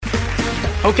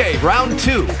Okay, round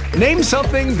two. Name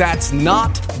something that's not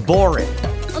boring.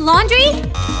 A laundry?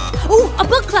 Ooh, a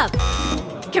book club.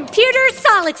 Computer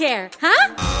solitaire,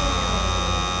 huh?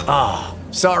 Ah,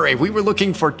 sorry, we were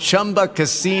looking for Chumba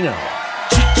Casino.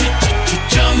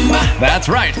 That's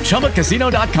right,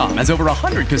 ChumbaCasino.com has over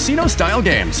 100 casino-style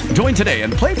games. Join today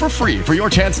and play for free for your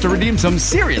chance to redeem some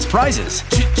serious prizes.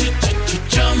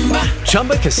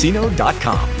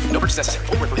 ChumbaCasino.com. No purchase necessary.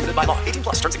 Void where prohibited by law. 18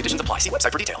 plus. Terms and conditions apply. See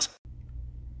website for details.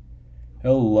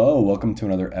 Hello, welcome to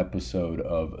another episode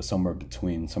of Somewhere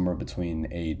Between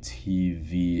a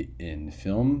TV and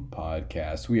Film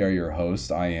podcast. We are your hosts.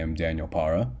 I am Daniel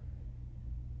Parra.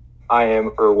 I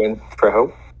am Erwin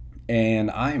Trejo.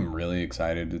 And I'm really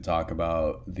excited to talk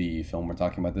about the film we're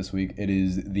talking about this week. It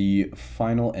is the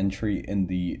final entry in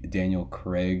the Daniel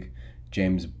Craig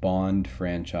James Bond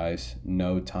franchise,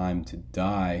 No Time to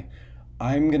Die.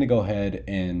 I'm going to go ahead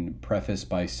and preface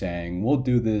by saying we'll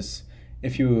do this.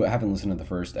 If you haven't listened to the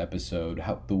first episode,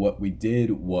 what we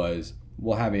did was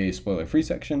we'll have a spoiler-free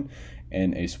section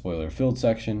and a spoiler-filled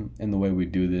section. And the way we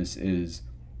do this is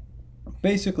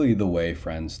basically the way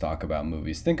friends talk about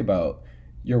movies. Think about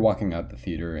you're walking out the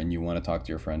theater and you want to talk to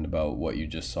your friend about what you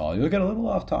just saw. You'll get a little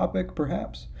off topic,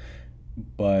 perhaps.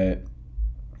 But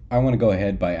I want to go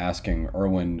ahead by asking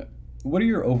Erwin, what are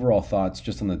your overall thoughts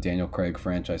just on the Daniel Craig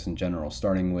franchise in general,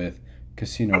 starting with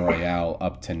Casino Royale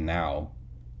up to now?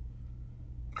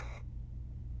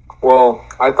 Well,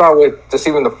 I thought with just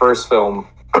even the first film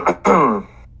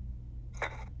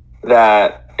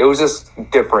that it was just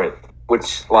different,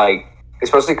 which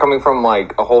especially coming from a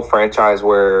whole franchise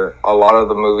where a lot of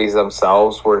the movies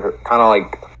themselves were kind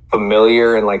of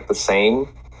familiar and the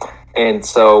same. And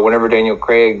so whenever Daniel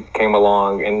Craig came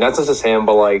along, and not just him,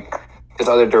 but just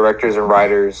other directors and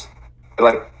writers,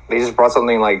 they just brought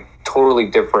something totally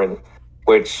different,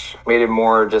 which made it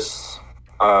more just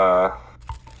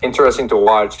interesting to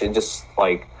watch, and just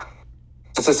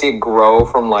to see it grow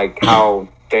from how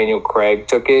Daniel Craig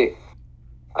took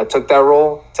that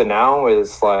role to now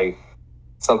is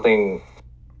something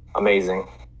amazing.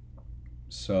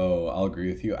 So I'll agree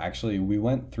with you. Actually, we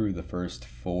went through the first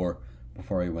four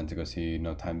before we went to go see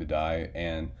No Time to Die,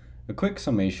 and a quick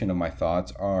summation of my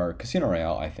thoughts are Casino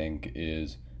Royale, I think,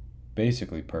 is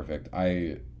basically perfect.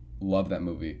 I love that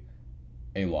movie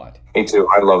a lot. Me too.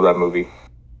 I love that movie.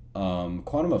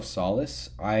 Quantum of Solace,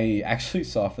 I actually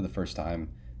saw for the first time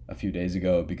a few days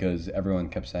ago because everyone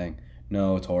kept saying,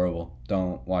 no, it's horrible.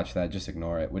 Don't watch that. Just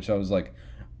ignore it. Which I was like,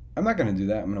 I'm not going to do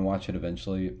that. I'm going to watch it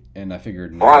eventually. And I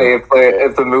figured... No. Why?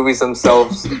 If the movies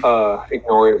themselves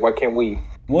ignore it, why can't we?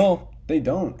 Well, they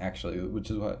don't, actually, which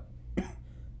is what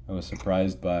I was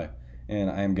surprised by. And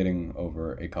I am getting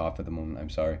over a cough at the moment. I'm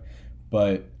sorry.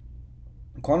 But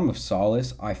Quantum of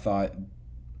Solace, I thought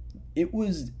it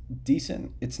was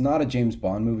decent. It's not a James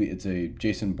Bond movie. It's a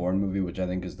Jason Bourne movie, which I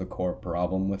think is the core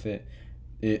problem with it.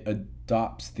 It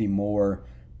adopts the more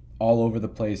all over the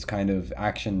place kind of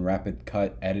action rapid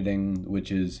cut editing,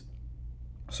 which is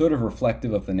sort of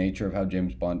reflective of the nature of how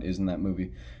James Bond is in that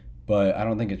movie. But I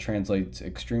don't think it translates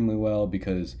extremely well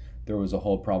because there was a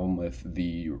whole problem with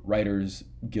the Writers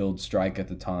Guild strike at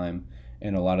the time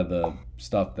and a lot of the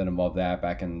stuff that involved that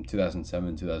back in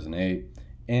 2007, 2008.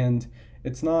 And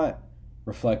it's not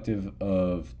reflective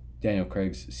of Daniel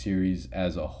Craig's series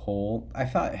as a whole. I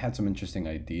thought it had some interesting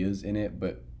ideas in it,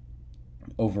 but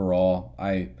overall,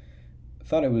 I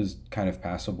thought it was kind of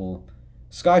passable.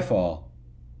 Skyfall,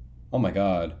 oh my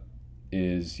god,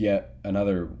 is yet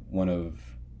another one of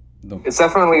the... It's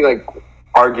definitely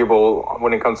arguable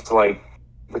when it comes to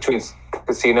between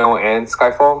Casino and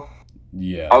Skyfall.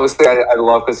 Yeah. Obviously, I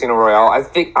love Casino Royale. I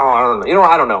think, I don't know.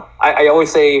 I don't know. I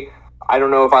always say, I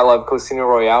don't know if I love Casino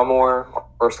Royale more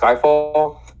or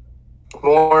Skyfall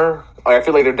more. I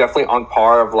feel they're definitely on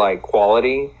par of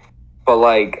quality, but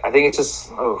I think it's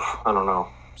just I don't know.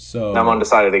 So now I'm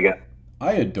undecided again.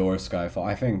 I adore Skyfall.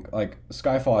 I think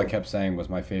Skyfall, I kept saying, was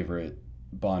my favorite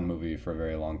Bond movie for a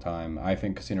very long time. I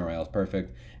think Casino Royale is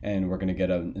perfect, and we're gonna get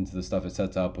into the stuff it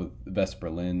sets up with West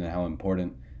Berlin and how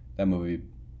important that movie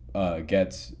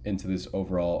gets into this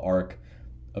overall arc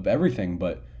of everything.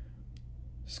 But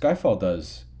Skyfall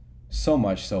does so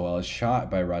much so well. It's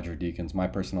shot by Roger Deakins, my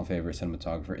personal favorite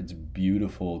cinematographer. It's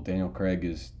beautiful. Daniel Craig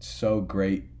is so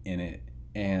great in it.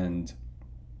 And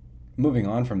moving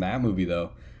on from that movie,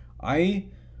 though, I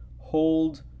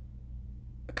hold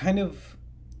kind of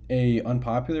a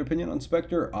unpopular opinion on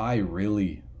Spectre. I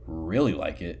really, really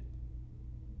like it.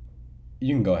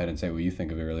 You can go ahead and say what you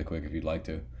think of it really quick if you'd like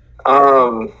to.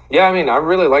 Yeah, I mean, I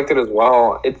really liked it as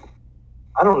well.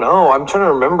 I don't know. I'm trying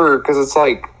to remember because it's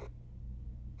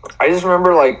I just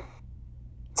remember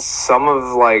some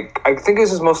of like I think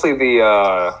it's just mostly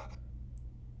the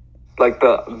like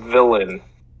the villain.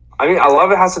 I mean, a lot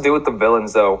of it has to do with the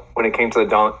villains, though, when it came to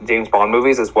the James Bond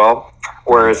movies as well,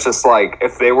 where it's just like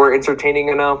if they were entertaining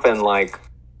enough and like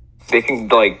they can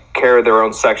like carry their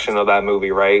own section of that movie,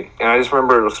 right? And I just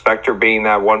remember Spectre being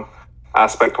that one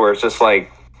aspect where it's just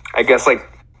like, I guess like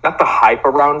not the hype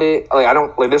around it. Like I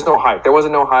don't like there's no hype. There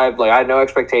wasn't no hype. Like I had no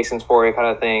expectations for it, kind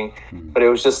of thing. But it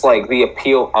was just like the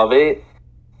appeal of it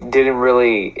didn't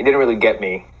really get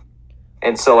me.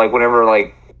 And so like whenever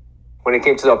like when it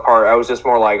came to that part, I was just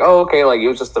more like, oh, okay, like it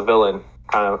was just a villain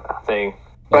kind of thing.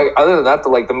 But like, other than that,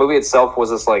 the movie itself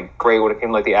was just like great when it came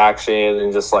to like the action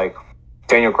and just like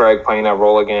Daniel Craig playing that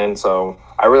role again. So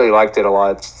I really liked it a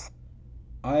lot.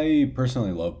 I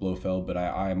personally love Blofeld, but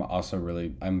I'm also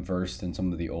I'm versed in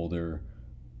some of the older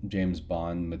James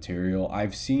Bond material.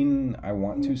 I've seen, I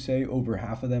want to say, over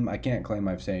half of them. I can't claim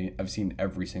I've seen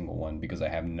every single one because I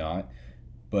have not,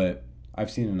 but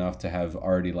I've seen enough to have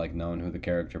already like known who the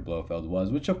character Blofeld was,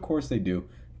 which of course they do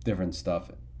different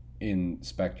stuff in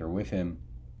Spectre with him.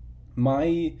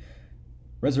 My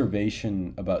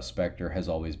reservation about Spectre has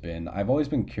always been, I've always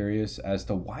been curious as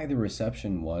to why the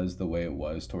reception was the way it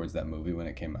was towards that movie when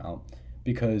it came out.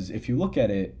 Because if you look at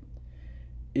it,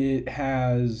 it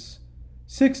has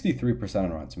 63%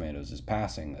 on Rotten Tomatoes is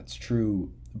passing. That's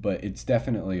true, but it's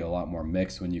definitely a lot more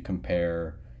mixed when you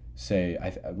compare, say,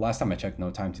 last time I checked,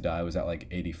 No Time to Die was at like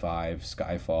 85,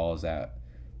 Skyfall is at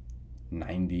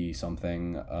 90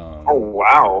 something. Oh,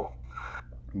 wow.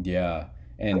 Yeah.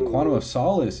 And Quantum of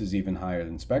Solace is even higher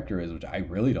than Spectre is, which I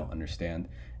really don't understand.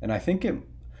 And I think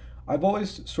I've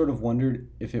always sort of wondered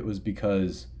if it was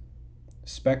because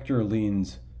Spectre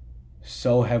leans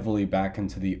so heavily back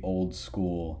into the old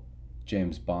school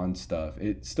James Bond stuff.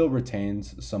 It still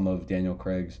retains some of Daniel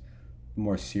Craig's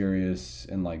more serious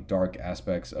and like dark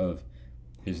aspects of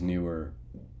his newer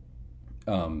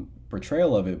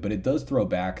portrayal of it, but it does throw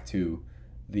back to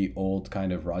the old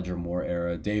kind of Roger Moore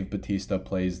era. Dave Bautista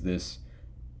plays this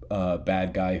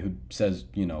bad guy who says,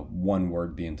 one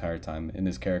word the entire time, and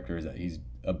his character is that he's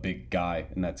a big guy,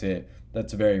 and that's it.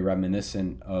 That's very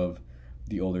reminiscent of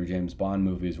the older James Bond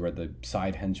movies where the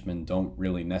side henchmen don't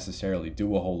really necessarily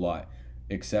do a whole lot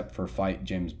except for fight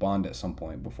James Bond at some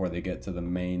point before they get to the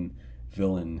main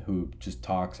villain who just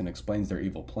talks and explains their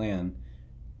evil plan,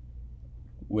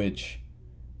 which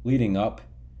leading up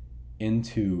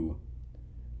into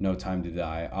No Time to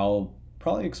Die, I'll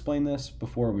probably explain this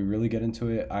before we really get into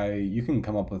it. You can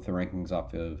come up with the rankings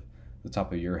off of the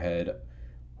top of your head.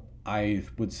 I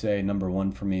would say number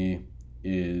 1 for me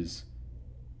is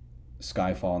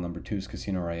Skyfall, number 2 is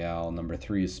Casino Royale, number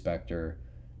 3 is Spectre,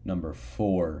 number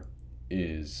 4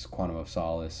 is Quantum of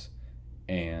Solace,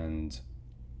 and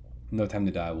No Time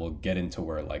to Die we'll get into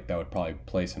where like that would probably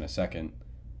place in a second.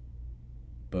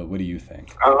 But what do you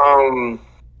think?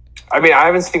 I mean, I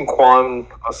haven't seen Quantum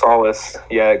of Solace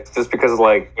yet, just because,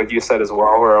 like, what you said as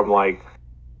well, where I'm like,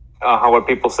 what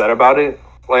people said about it.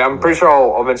 Like, I'm pretty sure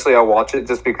I'll watch it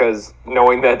just because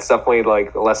knowing that it's definitely,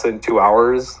 like, less than 2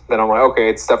 hours, then I'm like, okay,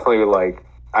 it's definitely, like,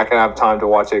 I can have time to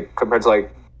watch it compared to,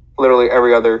 like, literally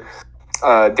every other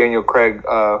Daniel Craig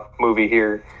movie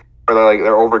here, where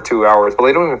they're over 2 hours, but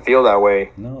they don't even feel that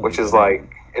way, which is,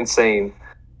 like, insane.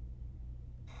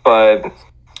 But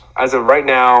as of right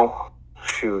now,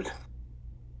 shoot.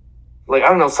 Like, I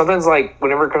don't know, sometimes, like,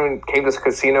 whenever it came to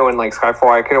Casino and, like, Skyfall,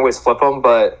 I can always flip them,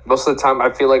 but most of the time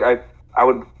I feel like I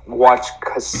would watch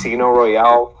Casino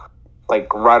Royale,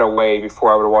 like, right away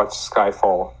before I would watch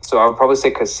Skyfall. So I would probably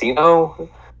say Casino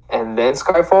and then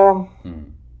Skyfall.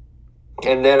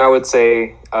 And then I would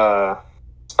say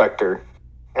Spectre.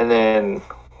 And then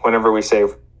whenever we say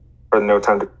for No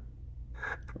Time to...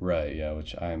 Right, yeah,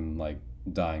 which I'm, like,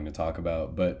 dying to talk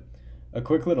about, but... A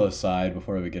quick little aside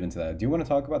before we get into that. Do you want to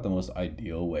talk about the most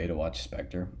ideal way to watch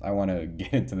Spectre? I want to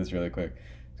get into this really quick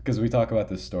because we talk about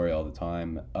this story all the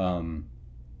time.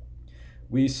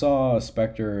 We saw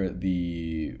Spectre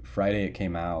the Friday it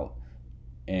came out,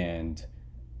 and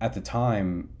at the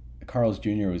time, Carl's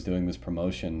Jr. was doing this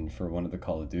promotion for one of the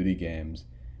Call of Duty games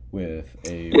with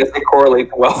a... Yes, they correlate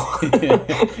well. with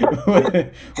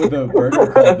a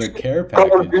burger called the Care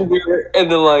Package.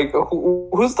 And then, like,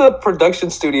 who's the production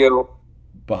studio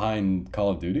behind Call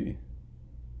of Duty?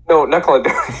 No, not Call of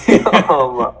Duty.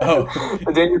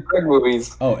 The Daniel Craig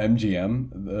movies. Oh,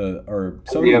 MGM, or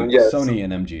Sony, MGM, yes. Sony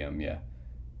and MGM, yeah.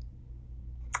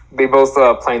 They both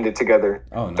planned it together.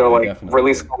 Oh, no, they're like, definitely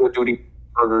release did. Call of Duty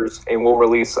burgers, and we'll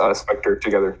release Spectre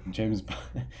together. James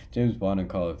Bond and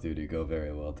Call of Duty go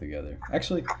very well together.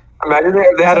 Actually, imagine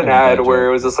they had an ad where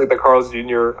it was just like the Carl's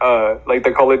Jr. Like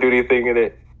the Call of Duty thing in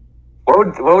it.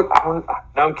 Now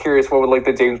I'm curious. What would like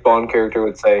the James Bond character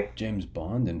would say? James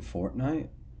Bond in Fortnite?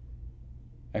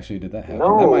 Actually, did that happen?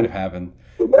 No. That might have happened.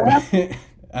 Did that happen?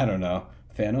 I don't know.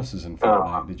 Thanos is in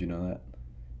Fortnite. Did you know that?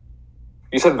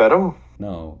 You said Venom?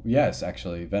 No. Yes,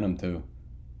 actually, Venom too.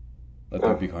 Let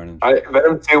there be carnage.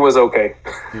 Venom 2 was okay.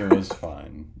 It was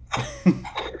fine.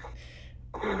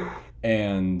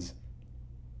 And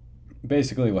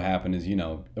basically what happened is,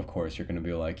 of course, you're going to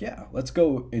be like, yeah, let's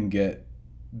go and get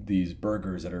these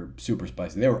burgers that are super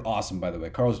spicy. They were awesome, by the way.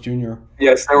 Carl's Jr.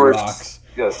 Yes, they were. Rocks.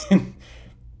 Yes. And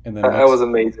then that was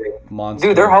amazing. Monster.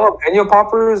 Dude, their jalapeno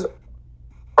poppers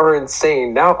are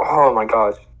insane. Now, oh my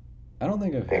gosh. I don't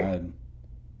think I've had.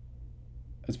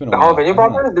 It's been a the while. jalapeno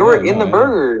poppers? They were in the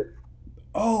burger.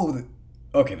 Oh,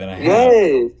 okay, then I have.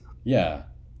 Yes. Yeah.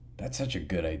 That's such a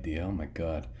good idea. Oh my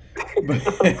God.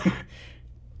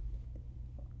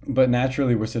 But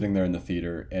naturally, we're sitting there in the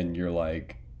theater, and you're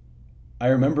like, I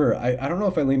remember, I don't know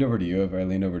if I leaned over to you, if I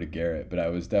leaned over to Garrett, but I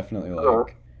was definitely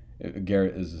like,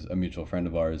 Garrett is a mutual friend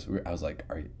of ours. I was like,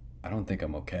 I don't think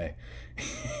I'm okay.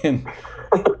 and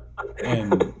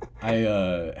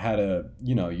I had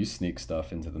you sneak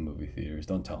stuff into the movie theaters.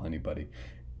 Don't tell anybody.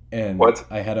 And what?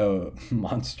 I had a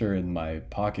Monster in my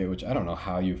pocket, which I don't know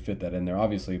how you fit that in there.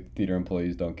 Obviously, theater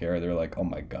employees don't care. They're like, oh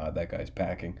my God, that guy's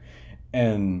packing.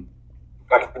 And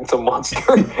it's a Monster.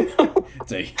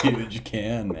 it's a huge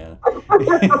can, man.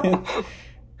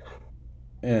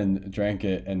 And drank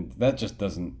it, and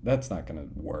that's not gonna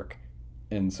work.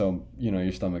 And so,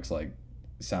 your stomach's like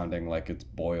sounding like it's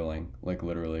boiling, like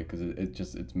literally, because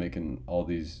it's making all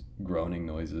these groaning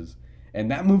noises.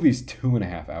 And that movie's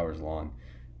 2.5 hours long.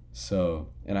 So,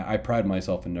 and I pride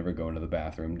myself in never going to the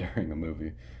bathroom during a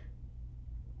movie.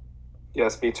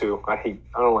 Yes, me too. I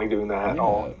don't like doing that at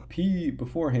all. Pee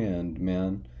beforehand,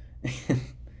 man.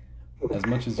 As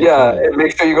much as you can. And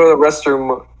make sure you go to the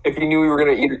restroom. If you knew you were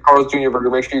going to eat a Carl's Jr. burger,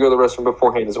 make sure you go to the restroom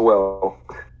beforehand as well.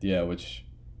 Yeah,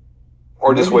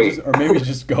 or just wait. Or maybe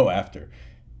just go after.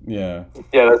 Yeah.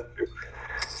 Yeah, that's true.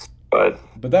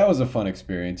 But that was a fun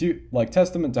experience.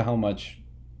 Testament to how much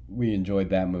we enjoyed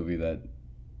that movie that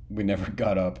we never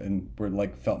got up and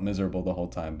felt miserable the whole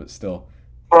time, but still.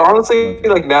 Well, honestly,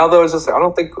 now though, it's just I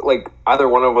don't think either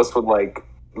one of us would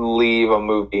leave a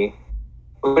movie,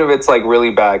 even if it's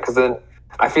really bad, because then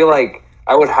I feel like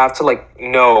I would have to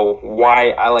know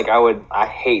why I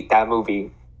hate that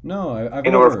movie. No, I've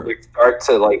in order for start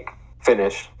to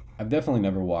finish. I've definitely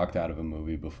never walked out of a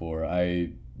movie before.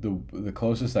 The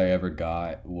closest I ever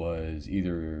got was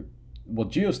either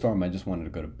Geostorm. I just wanted to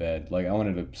go to bed. I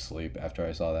wanted to sleep after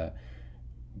I saw that,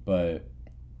 but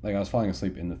I was falling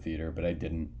asleep in the theater, but I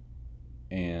didn't.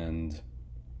 And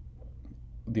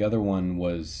the other one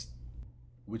was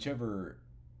whichever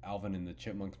Alvin and the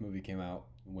Chipmunks movie came out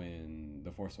when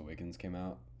The Force Awakens came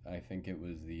out. I think it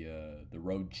was the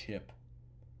Road Chip.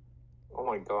 Oh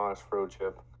my gosh, Road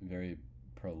Chip! Very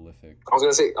prolific. I was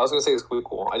gonna say it's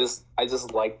cool. I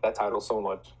just like that title so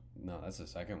much. No, that's the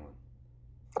second one.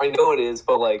 I know it is,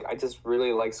 but I just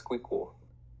really like Squeakquel.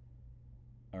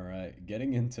 All right,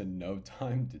 getting into No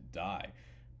Time to Die.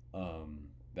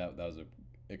 That was an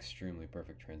extremely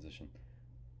perfect transition.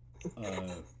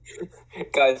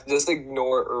 Guys, just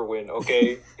ignore Erwin,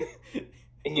 okay?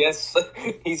 Yes,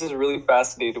 he's just really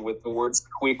fascinated with the word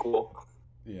Squeakquel.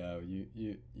 Yeah,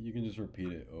 you can just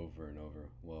repeat it over and over.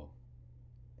 Well,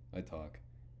 I talk.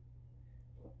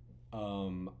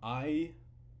 I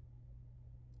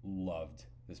loved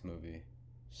this movie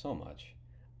so much.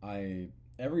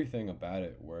 Everything about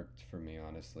it worked for me,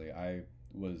 honestly. I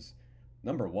was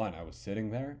number one, I was sitting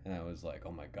there and I was like,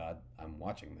 oh my God, I'm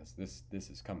watching this. This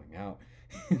is coming out.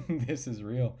 This is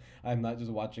real. I'm not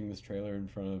just watching this trailer in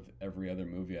front of every other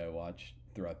movie I watch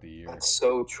throughout the year. That's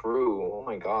so true. Oh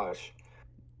my gosh.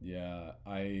 Yeah,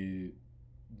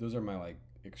 those are my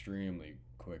extremely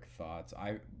quick thoughts.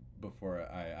 Before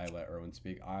I let Erwin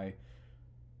speak,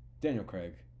 Daniel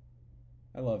Craig,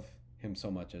 I love him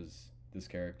so much as this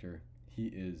character. He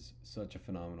is such a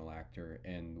phenomenal actor,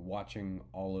 and watching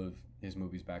all of his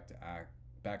movies back to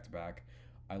back,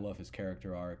 I love his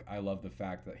character arc. I love the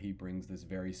fact that he brings this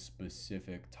very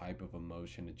specific type of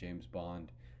emotion to James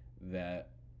Bond that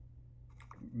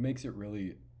makes it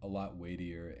really a lot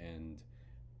weightier and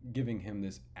giving him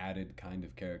this added kind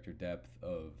of character depth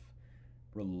of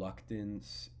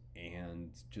reluctance and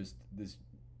just this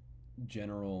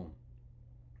general...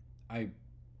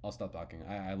 I'll stop talking.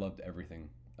 I loved everything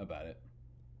about it.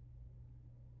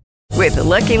 With the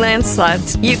Lucky Land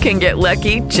Slots, you can get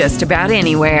lucky just about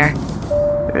anywhere.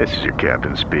 This is your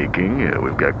captain speaking.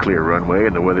 We've got clear runway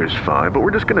and the weather's fine, but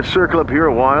we're just going to circle up here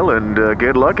a while and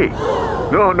get lucky.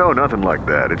 No, nothing like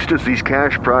that. It's just these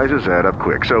cash prizes add up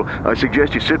quick. So I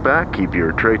suggest you sit back, keep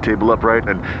your tray table upright,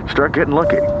 and start getting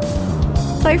lucky.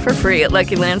 Play for free at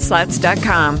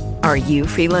LuckyLandSlots.com. Are you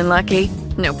feeling lucky?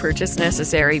 No purchase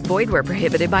necessary. Void where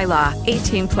prohibited by law.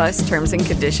 18 plus terms and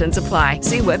conditions apply.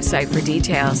 See website for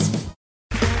details.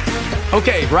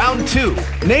 Okay, round two.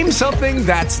 Name something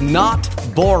that's not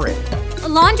boring. A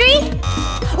laundry?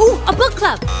 Ooh, a book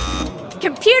club.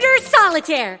 Computer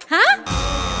solitaire,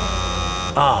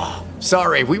 huh?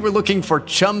 Sorry, we were looking for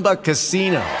Chumba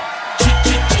Casino.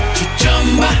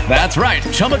 That's right.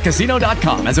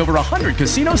 ChumbaCasino.com has over 100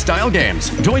 casino-style games.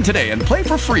 Join today and play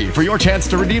for free for your chance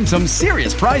to redeem some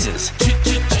serious prizes.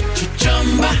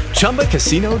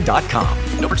 ChumbaCasino.com.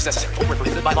 No purchase necessary. Void where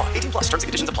prohibited by law. 18 plus. Terms and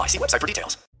conditions apply. See website for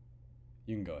details.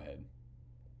 You can go ahead.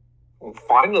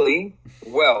 Finally,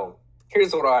 well,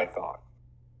 here's what I thought.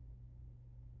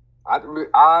 I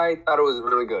thought it was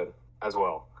really good as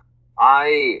well.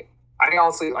 I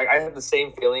honestly, like, I had the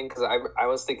same feeling because I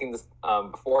was thinking this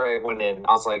before I went in.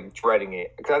 I was like dreading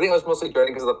it because I think I was mostly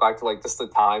dreading because of the fact of like just the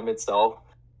time itself.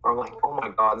 Where I'm like, oh my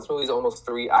god, this movie's almost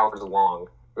 3 hours long,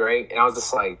 right? And I was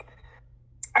just like,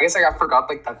 I guess I forgot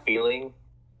like that feeling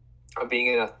of being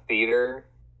in a theater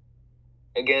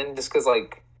again, just because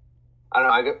like I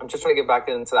don't know. I'm just trying to get back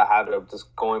into the habit of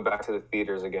just going back to the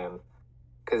theaters again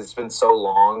because it's been so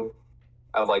long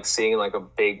of like seeing like a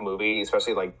big movie,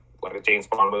 especially like a James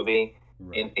Bond movie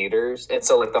in theaters. And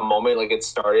so like the moment like it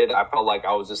started, I felt like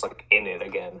I was just like in it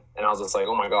again. And I was just like,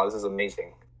 oh my god, this is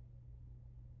amazing.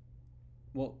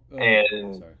 Well,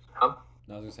 and sorry. Huh?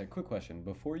 No, I was gonna say, quick question.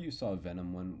 Before you saw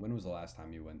Venom, when was the last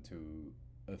time you went to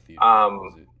a theater?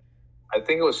 I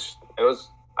think it was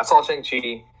I saw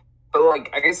Shang-Chi, but like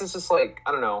I guess it's just like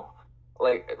I don't know.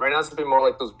 Like right now it's been more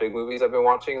like those big movies I've been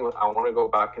watching. I want to go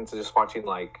back into just watching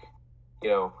like, you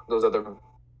know,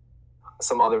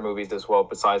 some other movies as well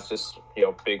besides just, you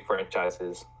know, big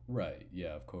franchises. Right.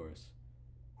 Yeah, of course.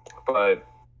 But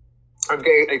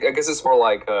okay, I guess it's more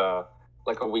like a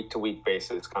week to week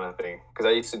basis kind of thing because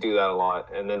I used to do that a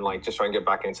lot and then like just try and get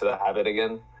back into the habit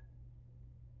again,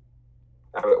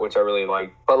 which I really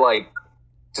like. But like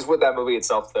just with that movie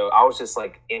itself though, I was just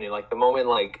like in it. Like the moment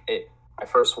like I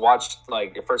first watched,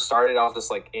 like it first started, I was just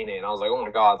like in it and I was like, oh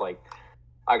my god, like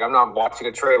I'm not watching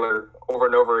a trailer over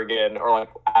and over again or like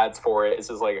ads for it. It's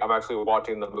just like I'm actually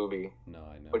watching the movie. No,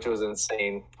 I know. Which was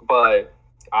insane. But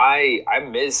I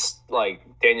missed like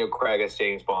Daniel Craig as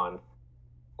James Bond.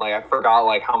 Like I forgot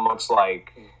like how much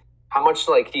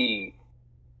he,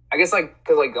 I guess like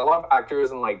because like a lot of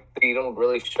actors and like they don't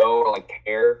really show or like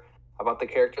care about the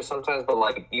character sometimes, but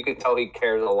like you could tell he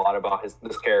cares a lot about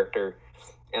this character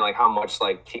and like how much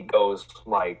like he goes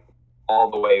like all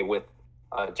the way with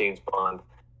James Bond.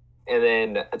 And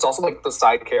then it's also like the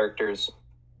side characters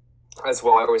as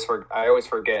well. I always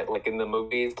forget like in the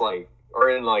movies, like or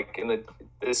in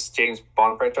this James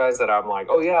Bond franchise that I'm like,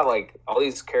 oh yeah, like all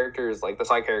these characters, like the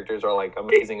side characters are like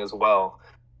amazing as well.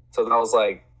 So that was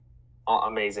like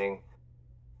amazing.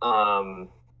 Overall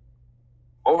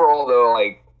though,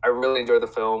 like I really enjoyed the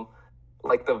film.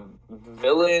 Like the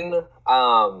villain,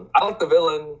 I like the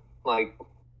villain. Like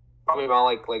probably about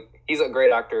like he's a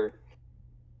great actor,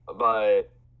 but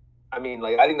I mean,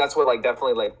 like, I think that's what, like,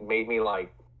 definitely, like, made me,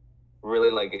 like, really,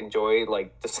 like, enjoy,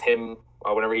 like, just him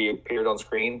whenever he appeared on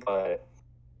screen. But,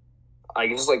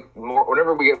 like, it's just, like, more,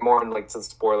 whenever we get more in, like, to the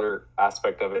spoiler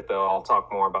aspect of it, though, I'll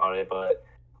talk more about it. But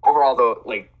overall, though,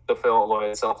 like, the film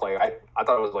itself, like, I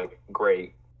thought it was, like,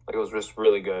 great. Like, it was just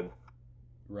really good.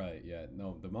 Right, yeah.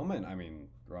 No, the moment, I mean,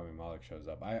 Rami Malek shows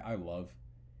up, I love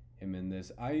him in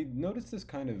this. I noticed this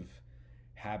kind of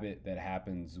habit that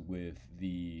happens with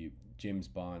the James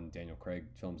Bond, Daniel Craig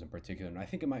films in particular, and I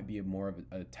think it might be more of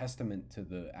a testament to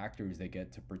the actors they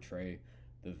get to portray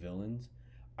the villains.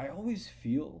 I always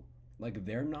feel like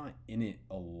they're not in it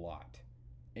a lot,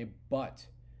 but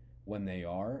when they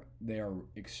are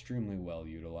extremely well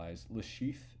utilized. Le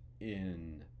Chiffre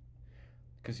in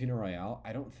Casino Royale,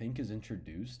 I don't think is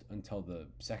introduced until the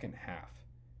second half.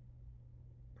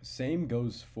 Same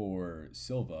goes for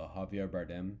Silva, Javier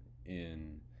Bardem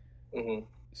in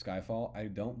Skyfall. I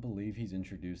don't believe he's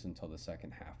introduced until the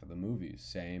second half of the movie.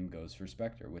 Same goes for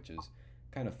Spectre, which is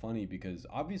kind of funny because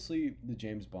obviously the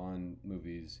James Bond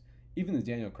movies, even the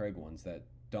Daniel Craig ones that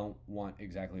don't want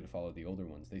exactly to follow the older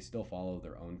ones, they still follow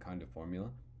their own kind of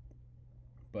formula.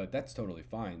 But that's totally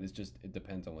fine. It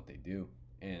depends on what they do.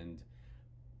 And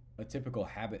a typical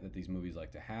habit that these movies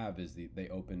like to have is they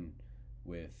open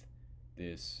with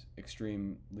this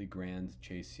extremely grand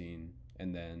chase scene,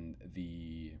 and then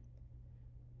the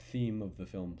theme of the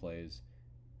film plays,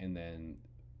 and then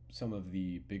some of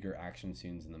the bigger action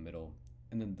scenes in the middle,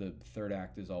 and then the third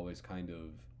act is always kind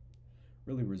of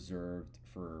really reserved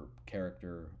for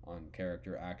character on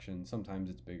character action. Sometimes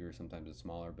it's bigger, sometimes it's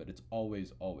smaller, but it's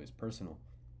always personal.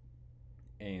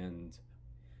 And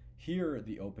here,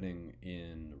 the opening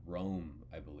in Rome,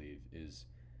 I believe, is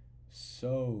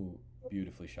so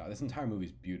beautifully shot. This entire movie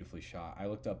is beautifully shot. I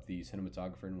looked up the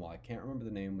cinematographer, and while I can't remember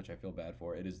the name, which I feel bad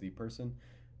for, it is the person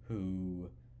who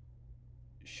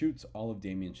shoots all of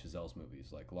Damien Chazelle's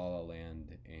movies, like La La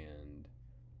Land, and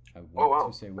I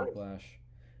want to say Whiplash,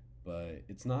 but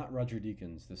it's not Roger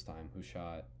Deakins this time who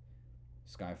shot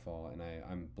Skyfall, and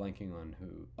I'm blanking on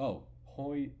who. Oh,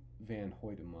 Hoyt Van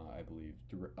Hoytema, I believe,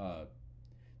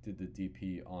 did the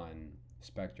DP on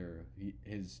Spectre.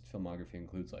 His filmography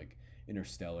includes like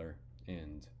Interstellar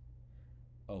and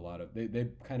a lot of they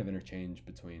kind of interchange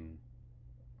between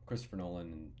Christopher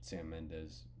Nolan and Sam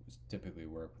Mendes. Typically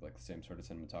work with like the same sort of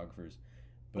cinematographers,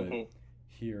 but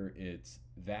here it's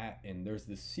that, and there's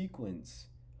this sequence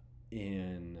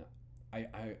in I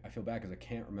feel bad because I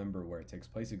can't remember where it takes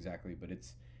place exactly, but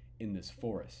it's in this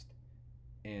forest,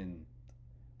 and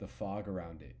the fog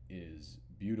around it is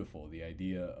beautiful. The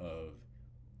idea of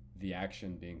the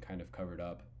action being kind of covered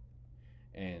up,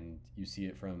 and you see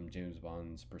it from James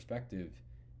Bond's perspective,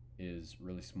 is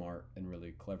really smart and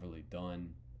really cleverly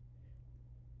done.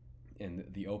 And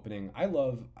the opening, I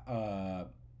love.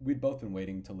 We'd both been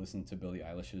waiting to listen to Billie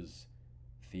Eilish's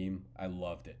theme. I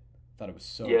loved it. Thought it was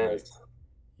so great.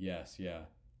 Yes, yeah.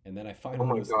 And then I finally. Oh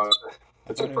my god,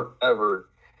 it took forever.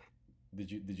 Did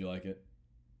you like it?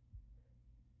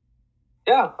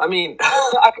 Yeah, I mean,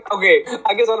 okay.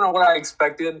 I guess I don't know what I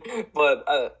expected,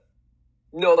 but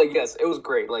no, like yes, it was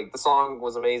great. Like the song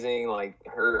was amazing. Like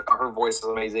her voice is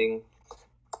amazing.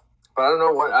 But I don't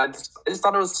know what I just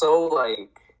thought it was so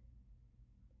like.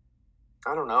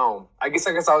 I don't know. I guess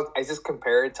I just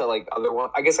compare it to like other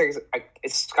one. I guess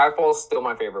it's Skyfall is still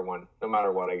my favorite one, no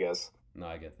matter what. I guess. No,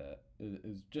 I get that.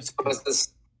 It's just so it's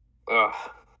this.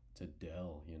 It's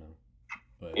Adele, you know.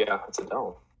 But yeah, it's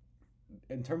Adele.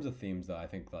 In terms of themes, though, I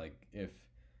think like if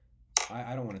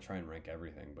I don't want to try and rank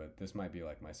everything, but this might be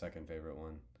like my second favorite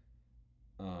one.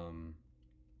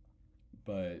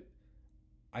 But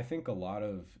I think a lot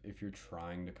of if you're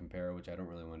trying to compare, which I don't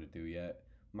really want to do yet,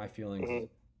 my feelings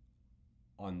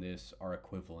on this are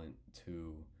equivalent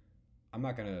to. I'm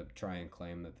not gonna try and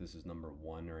claim that this is number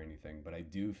one or anything, but I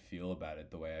do feel about it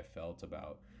the way I felt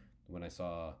about when I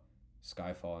saw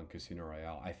Skyfall and Casino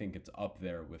Royale. I think it's up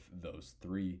there with those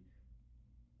three.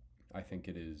 I think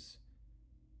it is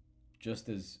just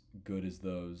as good as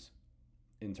those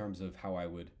in terms of how I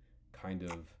would kind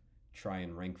of try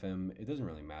and rank them. It doesn't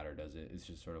really matter, does it? It's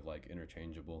just sort of like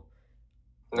interchangeable.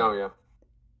 No, yeah.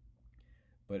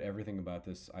 But everything about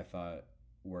this I thought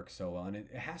works so well, and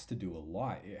it has to do a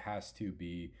lot. It has to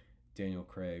be Daniel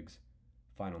Craig's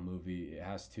final movie. It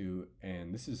has to,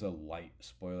 and this is a light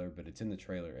spoiler, but it's in the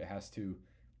trailer, it has to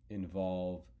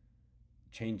involve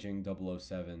changing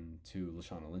 007 to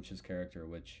Lashana Lynch's character,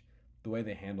 which the way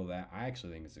they handle that, I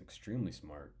actually think is extremely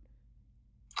smart.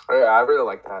 Yeah, I really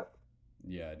like that.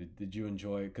 Yeah, did you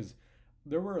enjoy, because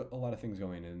there were a lot of things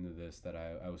going into this that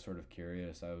I was sort of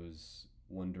curious. I was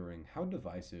wondering how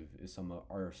divisive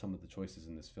are some of the choices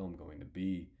in this film going to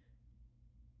be.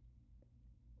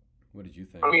 What did you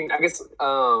think? I mean, I guess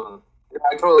I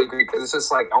totally agree, because it's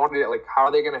just like I wanted to like how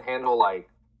are they going to handle like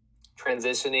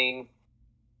transitioning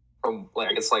from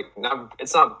like it's like not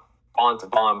it's not Bond to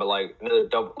Bond, but like another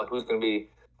double, like who's going to be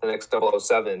the next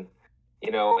 007,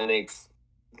 you know? And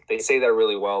they say that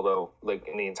really well though, like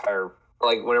in the entire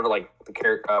like whenever like the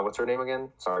character what's her name again?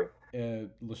 Sorry.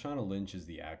 Lashana Lynch is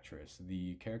the actress.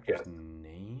 The character's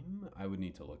name I would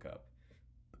need to look up.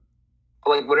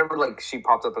 Like whenever like she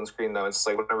popped up on screen though, it's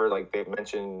like whenever like they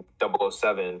mentioned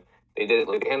 007, they did it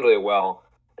like they handled it well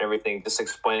and everything, just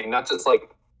explaining not just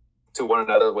like to one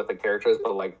another with the characters,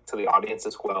 but like to the audience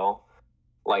as well,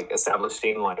 like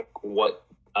establishing like what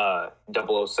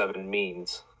 007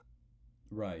 means.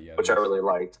 Right, yeah. Which I really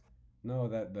liked. No,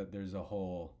 that there's a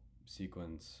whole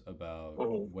sequence about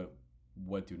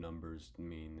what do numbers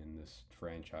mean in this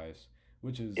franchise,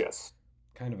 which is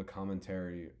kind of a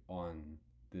commentary on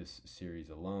this series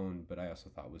alone, but I also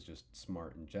thought was just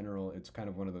smart in general. It's kind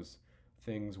of one of those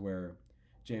things where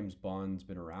James Bond's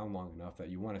been around long enough that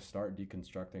you want to start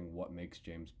deconstructing what makes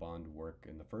James Bond work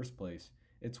in the first place.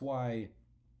 It's why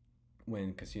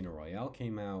when Casino Royale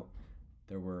came out,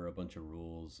 there were a bunch of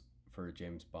rules for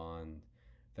James Bond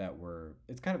that were,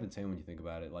 it's kind of insane when you think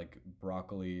about it. Like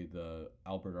Broccoli,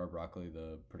 Albert R. Broccoli,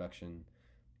 the production,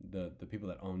 the people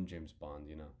that own James Bond,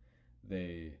 you know,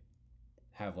 they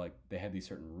have like they had these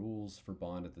certain rules for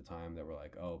Bond at the time that were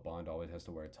like, oh, Bond always has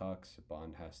to wear a tux.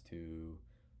 Bond has to,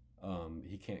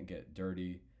 he can't get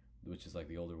dirty, which is like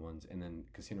the older ones. And then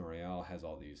Casino Royale has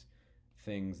all these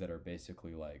things that are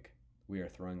basically like we are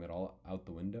throwing that all out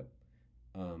the window.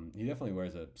 He definitely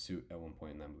wears a suit at one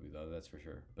point in that movie, though, that's for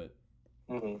sure. But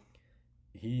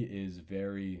he is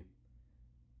very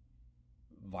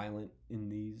violent in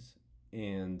these,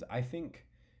 and I think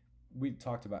we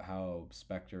talked about how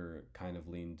Spectre kind of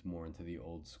leaned more into the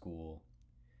old school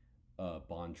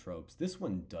Bond tropes. This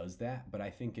one does that, but I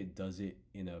think it does it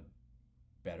in a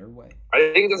better way.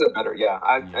 I think it does it better. Yeah,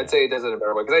 I'd say it does it in a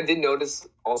better way because I did notice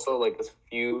also like a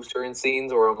few certain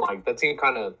scenes where I'm like that seemed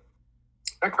kind of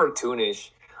not cartoonish,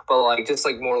 but like just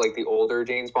like more like the older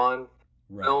James Bond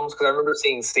films. Because I remember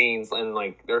seeing scenes and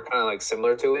like they're kind of like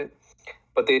similar to it,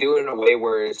 but they do it in a way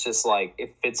where it's just like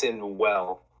it fits in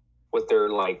well with their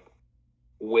like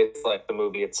with like the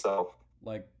movie itself.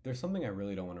 Like there's something I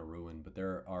really don't want to ruin, but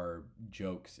there are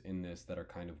jokes in this that are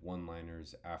kind of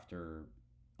one-liners after,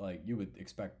 like you would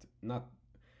expect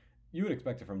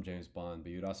it from James Bond,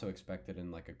 but you'd also expect it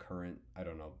in like a current, I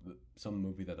don't know, some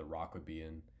movie that The Rock would be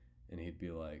in, and he'd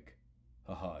be like,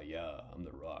 haha, yeah, I'm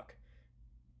The Rock.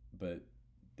 But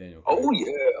Daniel Craig. Oh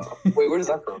yeah. Wait, where's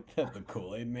that from? The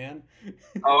Kool-Aid Man.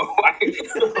 Oh,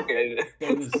 okay.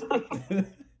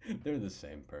 They're the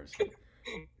same person.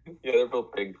 Yeah, they're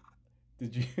both big.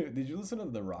 Did you listen to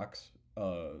The Rock's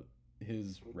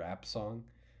his rap song?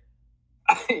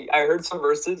 I heard some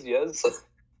verses, yes.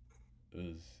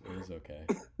 It was okay.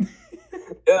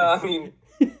 Yeah, I mean,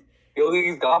 the only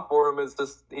thing he's got for him is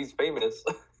just he's famous.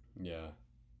 Yeah.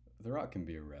 The Rock can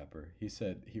be a rapper. He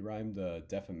said he rhymed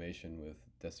defamation with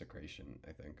desecration,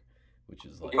 I think, which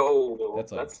is like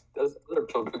that's those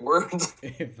big words.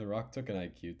 If The Rock took an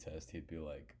IQ test, he'd be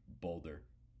like Boulder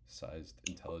sized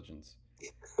intelligence.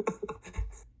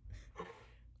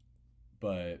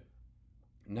 But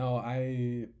no,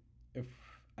 I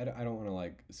don't want to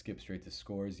like skip straight to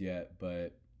scores yet,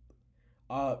 but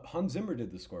Hans Zimmer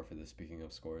did the score for this. Speaking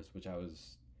of scores, which I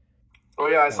was. Oh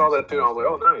yeah, I saw that too. I was like,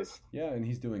 oh nice. Yeah, and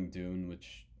he's doing Dune,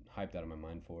 which hyped out of my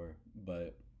mind for.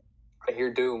 But I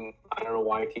hear Doom. I don't know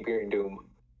why I keep hearing Doom.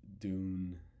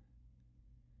 Dune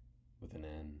with an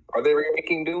N. Are they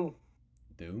remaking Doom?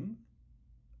 Doom?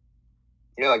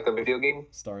 Yeah, like the video game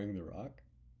starring The Rock.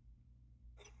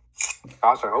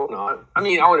 Gosh, I hope not. I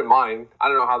mean, I wouldn't mind. I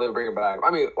don't know how they'll bring it back. I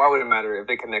mean, why would it matter if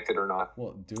they connect it or not?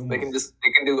 Well, Doom. They can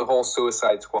do the whole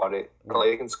Suicide Squad it. Or like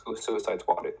they can Suicide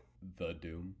Squad it. The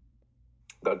Doom.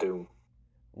 The Doom.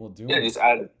 Well, Doom. Yeah, just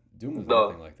add Doom was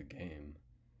nothing like the game.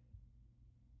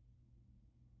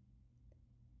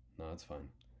 No, it's fine.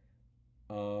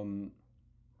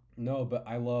 No, but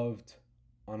I loved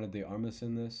Ana de Armas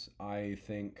in this. I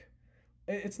think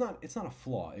it's not a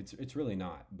flaw. It's really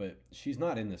not. But she's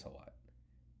not in this a lot.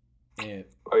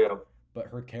 Oh yeah. But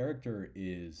her character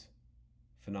is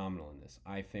phenomenal in this.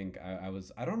 I think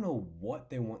I don't know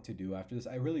what they want to do after this.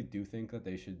 I really do think that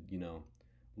they should,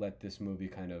 let this movie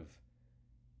kind of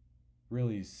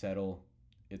really settle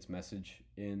its message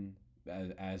in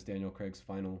as Daniel Craig's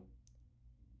final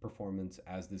performance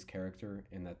as this character,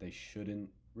 and that they shouldn't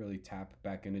really tap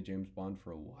back into James Bond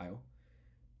for a while,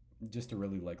 just to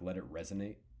really like let it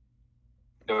resonate.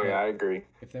 Oh yeah, I agree.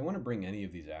 If they want to bring any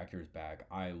of these actors back,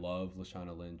 I love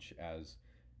Lashana Lynch as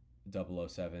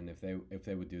 007. If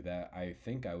they would do that, I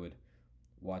think I would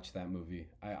watch that movie.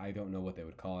 I don't know what they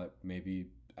would call it. Maybe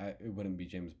it wouldn't be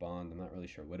James Bond. I'm not really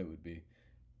sure what it would be.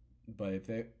 But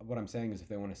what I'm saying is if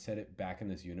they want to set it back in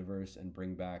this universe and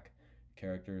bring back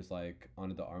characters like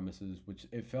Ana de Armas's, which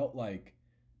it felt like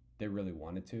they really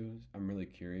wanted to. I'm really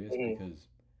curious because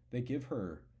they give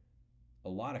her a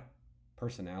lot of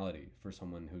personality for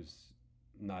someone who's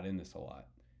not in this a lot.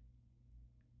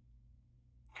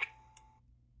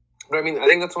 But I mean, I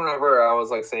think that's whenever I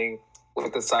was like saying,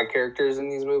 like the side characters in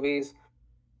these movies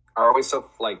are always so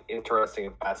like interesting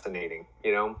and fascinating.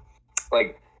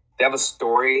 Like they have a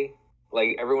story.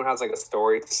 Like everyone has like a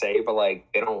story to say, but like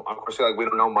they don't. Of course, we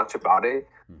don't know much about it,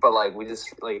 but like we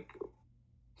just like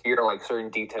hear like certain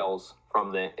details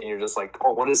from it, and you're just like,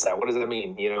 oh, what is that? What does that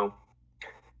mean?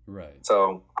 Right.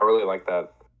 So I really like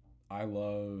that. I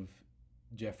love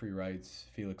Jeffrey Wright's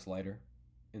Felix Leiter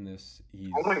in this.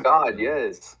 Oh my God,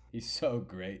 yes. He's so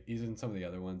great. He's in some of the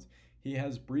other ones. He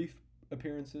has brief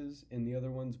appearances in the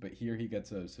other ones, but here he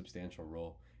gets a substantial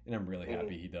role, and I'm really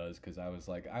happy he does because I was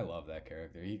like, I love that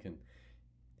character. He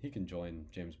can join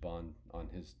James Bond on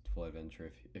his full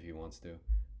adventure if he wants to.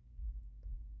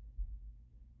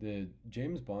 The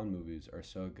James Bond movies are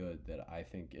so good that I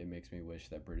think it makes me wish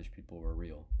that British people were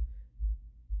real.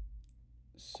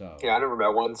 So Yeah, I never met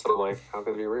one, so like, how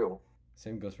could it be real?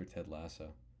 same goes for Ted Lasso.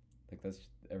 Like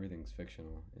everything's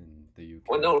fictional in the UK.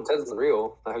 Well, no, Ted's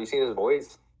real. Have you seen his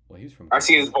voice? Well, he's from. I've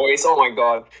seen his voice. Oh my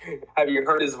god, have you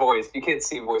heard his voice? You can't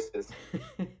see voices.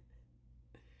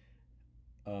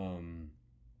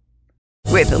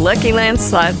 With the Lucky Land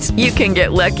Slots, you can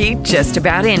get lucky just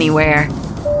about anywhere.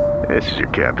 This is your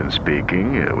captain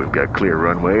speaking. We've got clear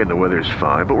runway and the weather's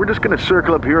fine, but we're just going to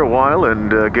circle up here a while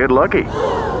and get lucky.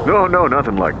 No,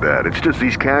 nothing like that. It's just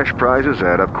these cash prizes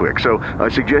add up quick. So I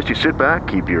suggest you sit back,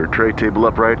 keep your tray table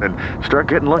upright, and start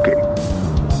getting lucky.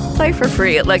 Play for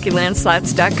free at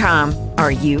LuckyLandSlots.com.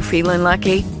 Are you feeling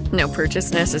lucky? No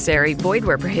purchase necessary. Void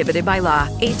where prohibited by law.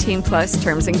 18 plus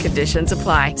terms and conditions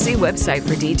apply. See website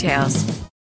for details.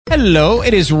 Hello,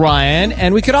 it is Ryan,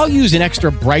 and we could all use an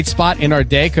extra bright spot in our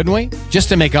day, couldn't we? Just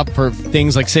to make up for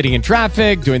things like sitting in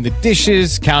traffic, doing the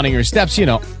dishes, counting your steps,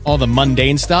 all the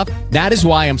mundane stuff. That is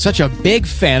why I'm such a big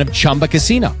fan of Chumba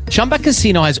Casino. Chumba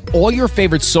Casino has all your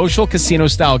favorite social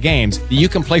casino-style games that you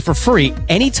can play for free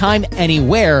anytime,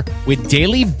 anywhere with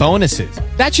daily bonuses.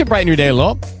 That should brighten your day a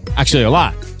little. Actually, a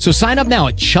lot. So sign up now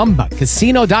at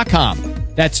ChumbaCasino.com.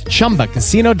 That's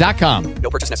ChumbaCasino.com. No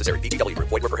purchase necessary. VGW Group.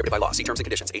 Void where prohibited by law. See terms and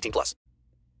conditions. 18 plus.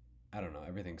 I don't know.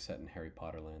 Everything's set in Harry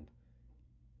Potter land,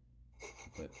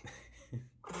 but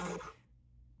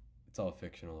it's all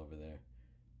fictional over there.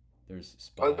 There's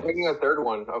spies. I'm making a third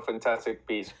one of Fantastic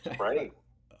Beasts, right?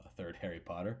 A third Harry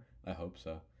Potter? I hope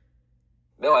so.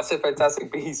 No, I said Fantastic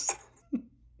Beasts.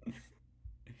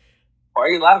 Why are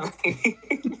you laughing?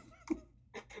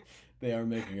 They are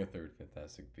making a third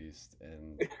Fantastic Beast,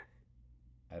 and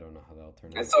I don't know how that'll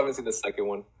turn out. I still haven't seen the second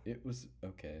one. It was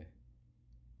okay.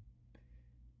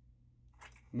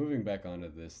 Moving back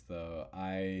onto this, though,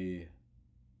 I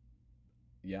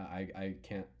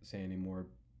can't say anymore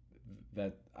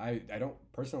that I don't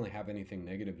personally have anything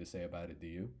negative to say about it. Do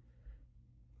you?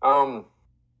 I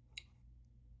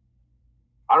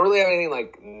don't really have anything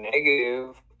like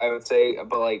negative, I would say,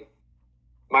 but like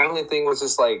my only thing was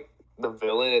just like the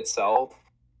villain itself.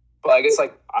 But I guess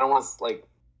like I don't want to like.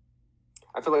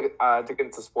 I feel like I had to get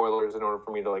into spoilers in order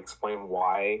for me to like explain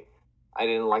why I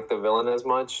didn't like the villain as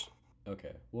much.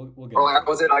 Okay, we'll get. Or like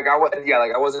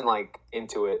I wasn't like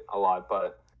into it a lot,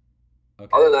 but okay.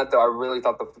 Other than that though, I really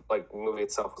thought the like movie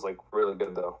itself was like really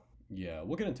good though. Yeah,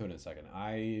 we'll get into it in a second.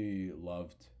 I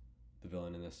loved the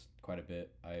villain in this quite a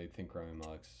bit. I think Rami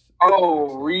Malek's.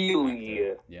 Oh,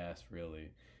 really? Actor. Yes, really.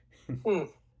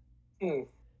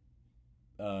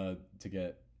 To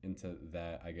get into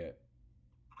that, I get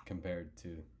compared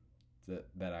to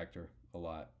that actor a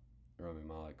lot, Rami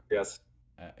Malek. Yes.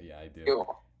 Yeah, I do. You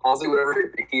know, honestly,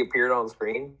 whenever he appeared on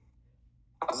screen,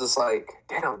 I was just like,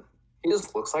 damn, he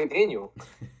just looks like Daniel.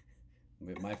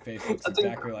 My face looks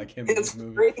exactly like him in this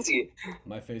movie. Crazy.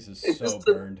 My face is It's so just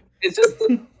burned. It's just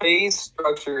the face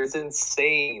structure is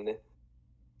insane.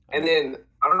 And then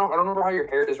I don't remember how your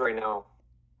hair is right now.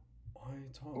 Why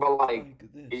talk But like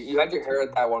this? you had your hair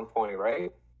at that one point,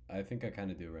 right? I think I kind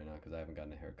of do right now because I haven't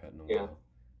gotten a haircut in a Yeah. while.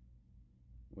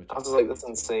 Which I was just like, that's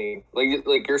insane.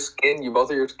 Like your skin, both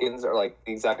of your skins are like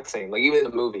the exact same. Like even in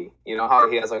the movie, you know how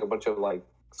he has like a bunch of like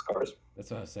scars.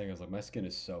 That's what I was saying. I was like, my skin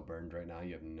is so burned right now.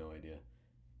 You have no idea.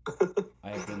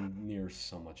 I have been near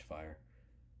so much fire.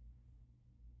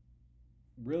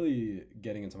 Really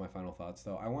getting into my final thoughts,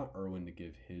 though, I want Erwin to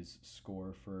give his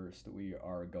score first. We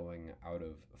are going out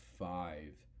of 5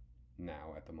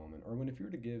 now at the moment. Erwin, if you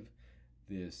were to give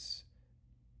this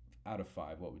out of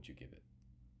 5, what would you give it?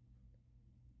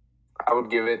 I would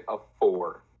give it a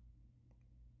 4.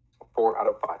 4 out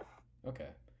of 5. Okay.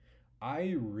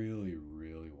 I really,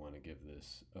 really want to give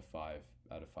this a 5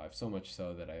 out of 5. So much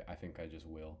so that I think I just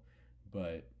will.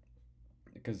 But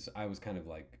because I was kind of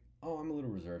like, oh, I'm a little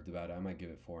reserved about it. I might give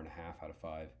it 4.5 out of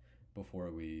 5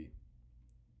 before we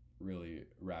really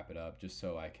wrap it up, just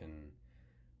so I can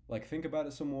like think about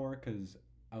it some more. Because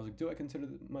I was like, do I consider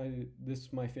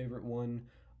this my favorite one?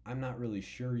 I'm not really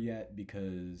sure yet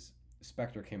because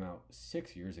Spectre came out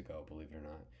 6 years ago, believe it or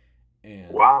not.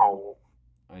 And Wow.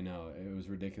 I know, it was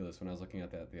ridiculous when I was looking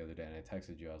at that the other day and I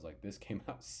texted you. I was like, this came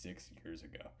out 6 years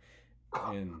ago.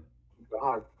 And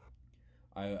God.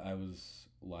 I was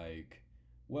like,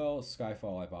 well,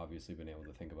 Skyfall I've obviously been able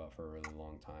to think about for a really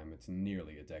long time. It's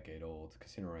nearly a decade old.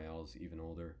 Casino Royale is even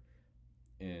older.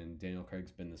 And Daniel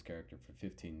Craig's been this character for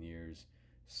 15 years.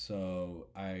 So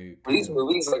Were these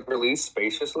movies like released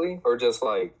spaciously or just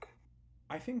like...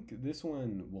 I think this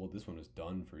one was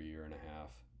done for a year and a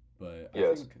half. But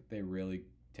Yes. I think they really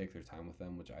take their time with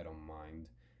them, which I don't mind.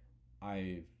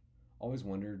 I've always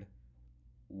wondered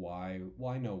why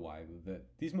know why that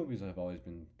these movies have always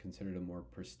been considered a more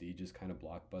prestigious kind of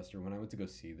blockbuster. When I went to go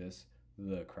see this,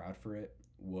 the crowd for it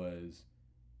was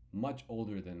much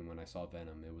older than when I saw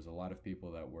Venom. It was a lot of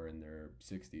people that were in their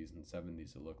 60s and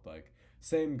 70s, it looked like.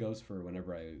 Same goes for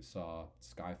whenever I saw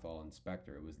Skyfall and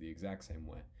Spectre. It was the exact same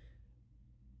way.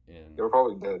 And They were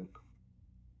probably dead.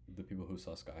 the people who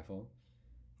saw Skyfall,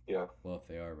 Yeah. well, if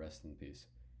they are, rest in peace.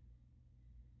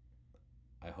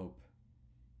 I hope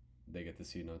they get to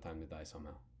see No Time to Die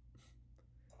somehow.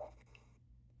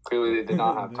 Clearly, they did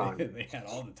not have time. They had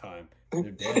all the time.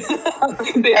 They're dead.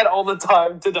 They had all the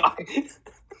time to die.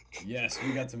 Yes,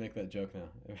 we got to make that joke now.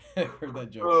 I've heard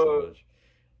that joke so much.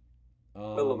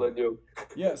 I love that joke.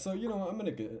 Yeah, so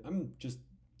this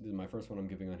is my first one I'm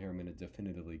giving on here. I'm gonna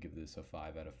definitively give this a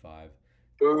 5 out of 5.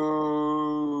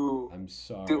 Ooh. I'm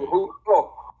sorry. Dude,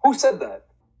 who said that?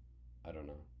 I don't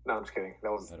know. No, I'm just kidding. I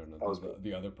don't know. That was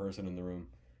The other person in the room.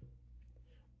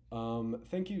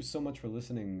 Thank you so much for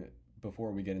listening.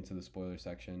 Before we get into the spoiler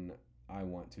section, I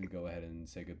want to go ahead and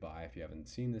say goodbye if you haven't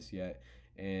seen this yet.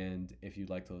 And if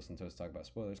you'd like to listen to us talk about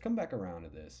spoilers, come back around to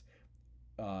this.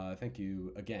 Thank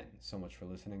you again so much for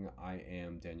listening. I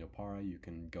am Daniel Para. You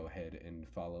can go ahead and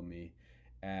follow me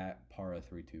at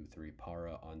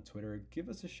Para323Para on Twitter. Give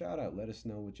us a shout out. Let us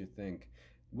know what you think.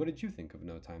 What did you think of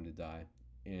No Time to Die?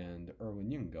 And Erwin,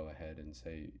 you can go ahead and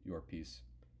say your piece.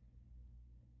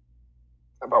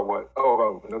 About what? Oh,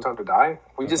 about No Time to Die?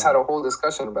 We just had a whole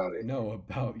discussion about it. No,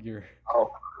 about your...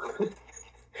 Oh.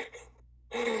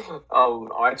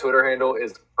 My Twitter handle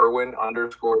is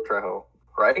Erwin_Trejo,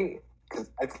 right?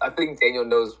 Because I think Daniel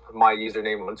knows my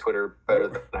username on Twitter better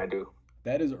than I do.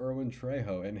 That is Erwin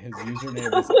Trejo, and his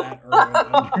username is at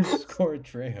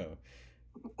Erwin_Trejo.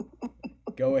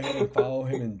 Go ahead and follow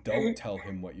him, and don't tell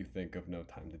him what you think of No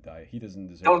Time to Die. He doesn't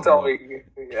deserve. Don't tell me.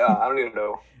 Yeah, I don't even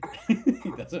know. He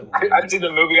doesn't. I've seen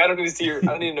the movie. I don't need to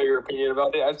know your opinion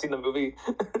about it. I've seen the movie.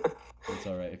 It's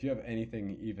all right. If you have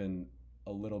anything even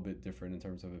a little bit different in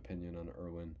terms of opinion on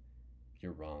Erwin,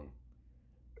 you're wrong.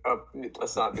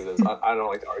 Let's not do this. I don't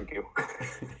like to argue.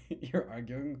 You're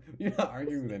arguing. You're not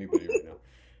arguing with anybody right now.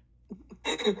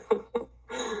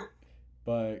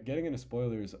 But getting into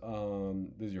spoilers,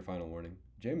 this is your final warning.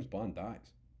 James Bond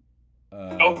dies.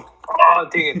 Oh,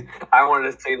 dang it. I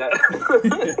wanted to say that.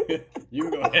 You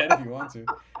can go ahead if you want to.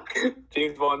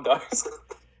 James Bond dies.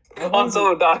 Han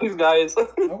Solo dies, guys.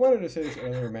 I wanted to say this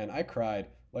earlier, man. I cried,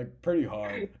 like, pretty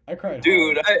hard. I cried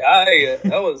Dude, hard.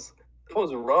 that was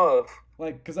rough.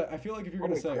 Like, because I feel like if you're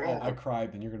going to say, oh, I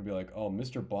cried, then you're going to be like, oh,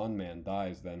 Mr. Bond Man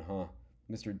dies then, huh?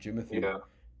 Mr. Jimothy.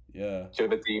 Yeah.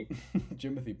 Jimothy.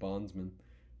 Jimothy Bondsman.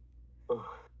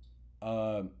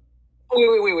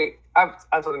 Wait. I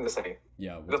have something to say.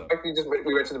 Yeah, The fact we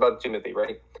mentioned about Jimothy,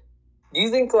 right? Do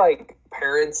you think, like,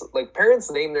 parents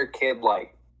name their kid,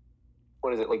 like,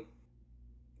 what is it, like,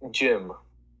 Jim,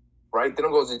 right? They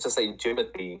don't go just say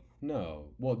Jimothy. No.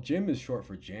 Well, Jim is short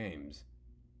for James.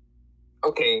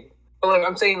 Okay. But, like,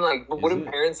 I'm saying, like, wouldn't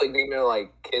parents, like, name their,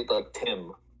 like, kid, like,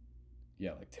 Tim?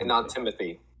 Yeah, like Timothy. And not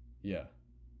Timothy. Yeah.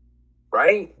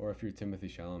 Right? Or if you're Timothy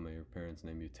Chalamet, your parents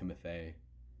name you Timothy.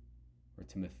 Or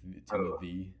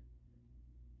Timothy.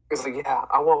 It's like, yeah,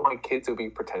 I want my kid to be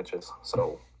pretentious,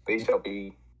 so they shall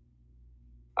be...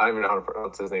 I don't even know how to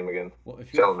pronounce his name again. Well,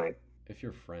 Chalamet. If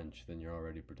you're French, then you're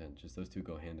already pretentious. Those two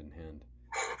go hand in hand.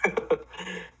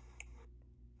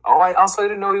 Oh, I also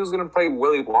didn't know he was going to play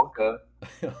Willy Wonka.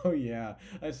 Oh, yeah.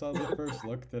 I saw the first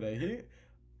look today.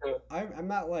 I'm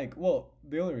not like... Well,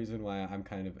 the only reason why I'm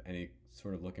kind of any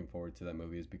sort of looking forward to that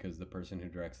movie is because the person who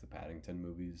directs the Paddington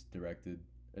movies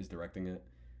is directing it.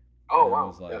 Oh, and wow. I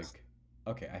was like, yes.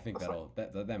 Okay, I think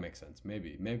that makes sense.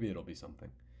 Maybe it'll be something.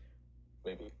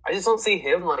 Maybe. I just don't see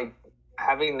him, like,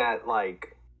 having that,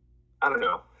 like... I don't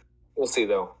know. We'll see,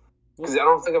 though. Because I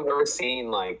don't think I've ever seen,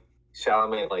 like,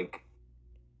 Chalamet, like,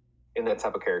 in that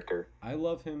type of character. I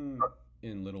love him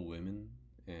in Little Women,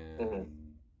 and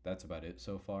that's about it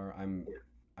so far.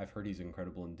 I've heard he's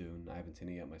incredible in Dune. I haven't seen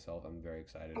it yet myself. I'm very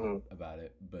excited about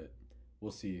it, but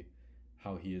we'll see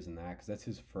how he is in that, because that's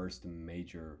his first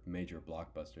major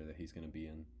blockbuster that he's going to be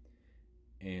in.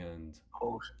 And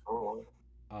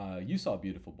you saw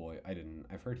Beautiful Boy. I didn't.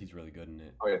 I've heard he's really good in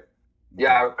it. Oh, yeah.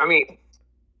 Yeah, I mean,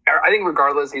 I think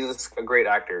regardless, he's just a great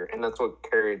actor, and that's what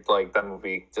carried, like, that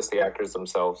movie, just the actors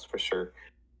themselves, for sure.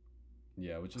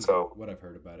 Yeah, which is what I've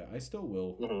heard about it. I still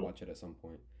will watch it at some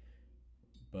point,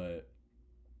 but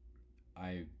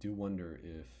I do wonder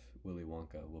if Willy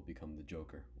Wonka will become the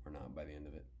Joker or not by the end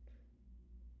of it.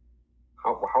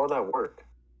 How would that work?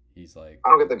 He's like... I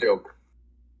don't get the joke.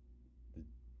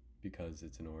 Because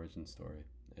it's an origin story,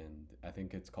 and I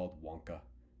think it's called Wonka.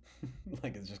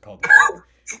 Like it's just called.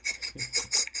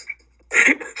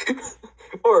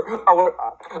 Or I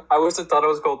always thought it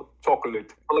was called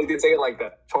chocolate. Or like they say it like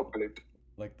that, chocolate.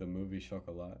 Like the movie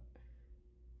Chocolat.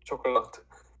 Chocolate.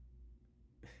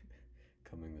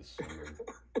 Coming this summer.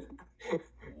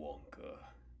 Wonka.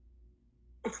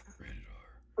 Rated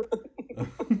R.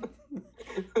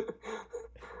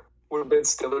 Would Ben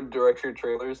Stiller direct your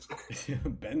trailers?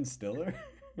 Ben Stiller?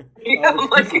 Yeah, Oh,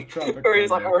 like, Tropic or he's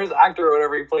like, Thunder. or his actor or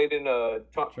whatever he played in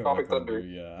Tropic Thunder.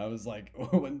 Yeah, I was like,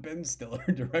 when Ben Stiller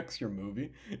directs your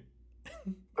movie.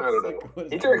 I don't Like, know. what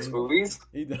does He that directs mean? movies.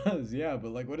 He does, yeah,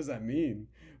 but like, what does that mean?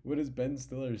 What is Ben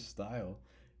Stiller's style?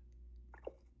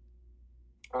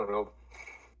 I don't know.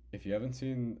 If you haven't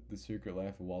seen The Secret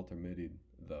Life of Walter Mitty,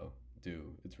 though,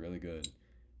 do. It's really good.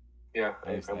 Yeah,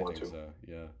 At least I want think to. so,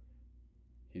 yeah.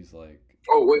 He's like,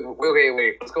 Oh wait.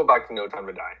 Let's go back to No Time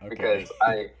to Die Okay. because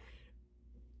I.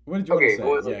 what did you Okay, want to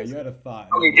what was say? I Yeah, gonna you say? had a thought.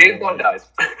 Okay, and then you James were Bond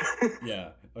like- dies. Yeah,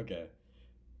 okay.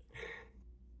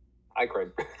 I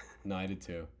cried. No, I did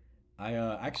too.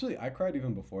 I cried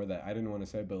even before that. I didn't want to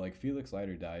say, but like Felix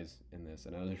Leiter dies in this,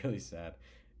 and I was really sad.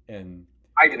 And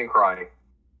I didn't cry.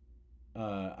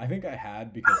 I think I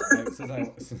had because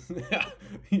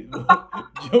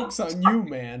jokes on you,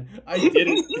 man. I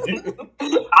didn't.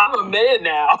 I'm a man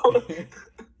now.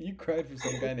 You cried for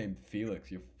some guy named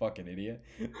Felix, you fucking idiot.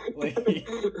 Like,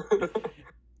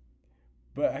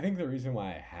 but I think the reason why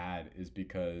I had is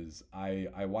because I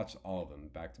watched all of them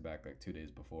back to back like 2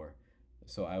 days before.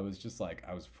 So I was just like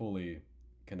I was fully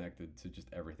connected to just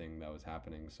everything that was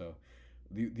happening. So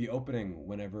the opening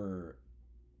whenever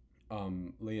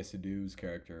Léa Seydoux's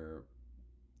character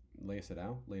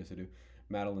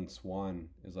Madeline Swan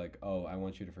is like, "Oh, I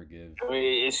want you to forgive." I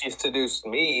mean, if she seduced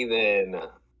me, then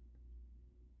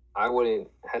I wouldn't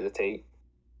hesitate.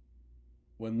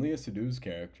 When Léa Seydoux's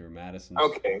character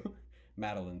Okay.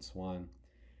 Madeline Swan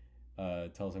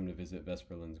tells him to visit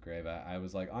Vesper Lynd's grave, I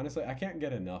was like, honestly, I can't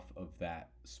get enough of that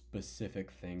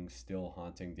specific thing still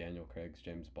haunting Daniel Craig's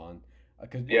James Bond.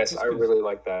 Yes, I really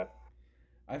like that.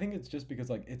 I think it's just because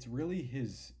like it's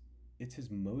his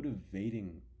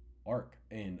motivating arc,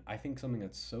 and I think something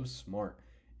that's so smart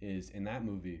is in that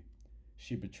movie,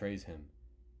 she betrays him,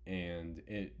 and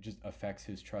it just affects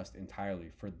his trust entirely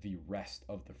for the rest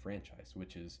of the franchise,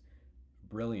 which is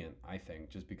brilliant, I think,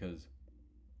 just because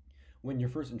when you're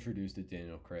first introduced to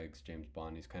Daniel Craig's James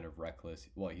Bond, he's kind of reckless.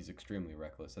 Well, he's extremely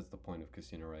reckless. That's the point of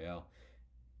Casino Royale.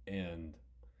 And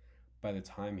by the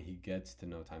time he gets to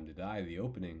No Time to Die, the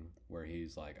opening where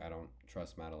he's like, I don't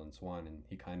trust Madeline Swan, and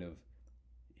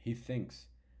he thinks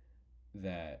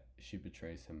that she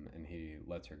betrays him and he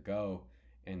lets her go,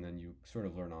 and then you sort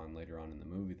of learn on later on in the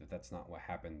movie that that's not what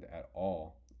happened at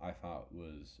all. I thought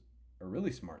was a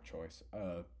really smart choice,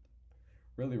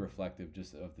 really reflective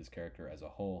just of this character as a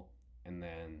whole. And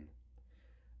then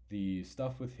the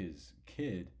stuff with his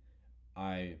kid,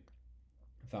 I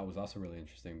thought was also really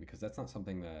interesting because that's not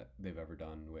something that they've ever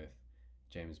done with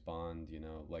James Bond,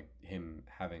 like him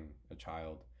having a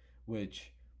child,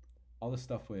 which all the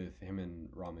stuff with him and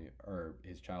Rami, or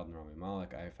his child and Rami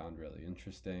Malek, I found really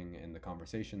interesting, and the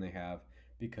conversation they have,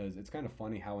 because it's kind of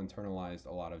funny how internalized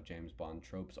a lot of James Bond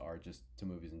tropes are just to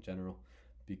movies in general,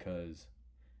 because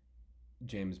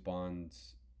James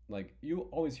Bond's, like, you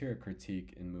always hear a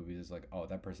critique in movies is like, oh,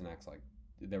 that person acts like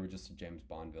they were just a James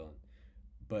Bond villain.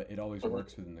 But it always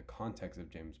works within the context of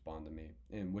James Bond to me,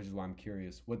 and which is why I'm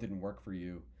curious, what didn't work for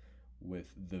you with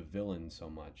the villain so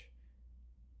much?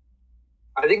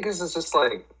 I think this is just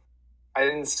like I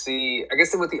didn't see. I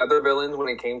guess with the other villains, when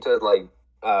it came to like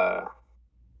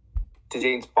to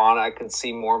James Bond, I could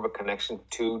see more of a connection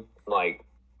to like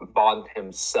Bond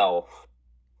himself,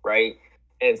 right?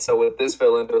 And so with this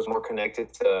villain, it was more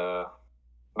connected to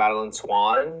Madeline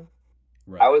Swan,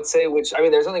 Right. I would say. Which I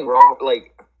mean, there's nothing wrong.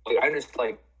 Like I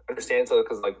understand so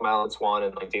because like Madeline Swan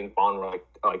and like James Bond were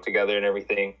like together and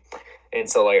everything, and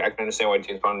so like I can understand why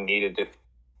James Bond needed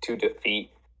to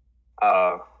defeat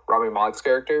Rami Malek's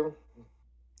character,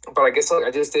 but I guess like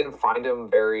I just didn't find him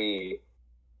very.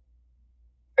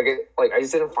 I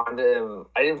just didn't find him.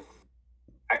 I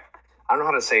don't know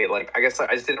how to say it. Like I guess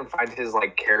I just didn't find his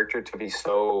like character to be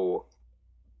so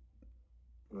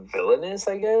villainous.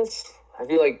 I guess I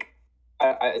feel like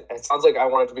it sounds like I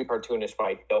want it to be cartoonish, but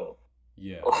I don't.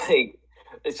 Yeah. Like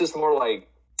it's just more like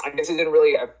I guess it didn't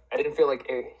really. I didn't feel like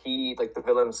he like the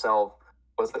villain himself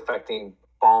was affecting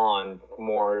Bond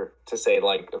more to say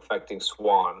like affecting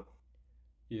Swan,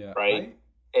 Yeah. right?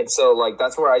 And so like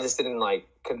that's where I just didn't like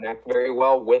connect very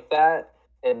well with that,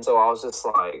 and so I was just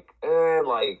like,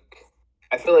 like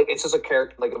I feel like it's just a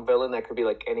character like a villain that could be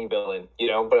like any villain,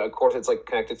 But of course it's like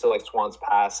connected to like Swan's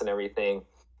past and everything,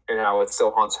 and how it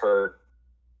still haunts her.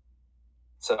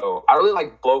 So I really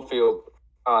like Blofeld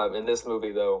in this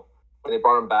movie though. When they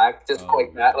brought him back, just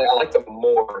like that, like I liked him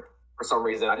more for some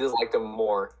reason. I just liked him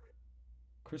more.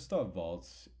 Christoph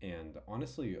Waltz, and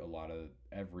honestly, a lot of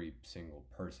every single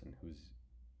person who's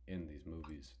in these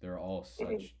movies, they're all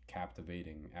such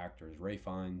captivating actors. Ray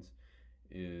Fiennes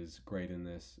is great in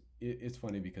this. It's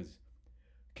funny because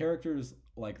characters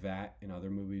like that in other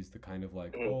movies, the kind of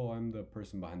like, oh, I'm the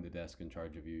person behind the desk in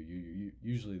charge of you. You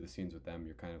usually the scenes with them,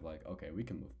 you're kind of like, okay, we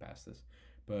can move past this.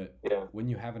 But when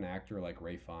you have an actor like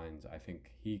Ray Fiennes, I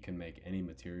think he can make any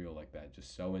material like that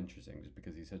just so interesting, just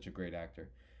because he's such a great actor.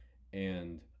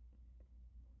 And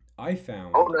I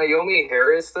found Naomi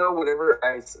Harris though. Whenever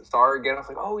I saw her again, I was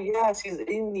like, oh yeah, she's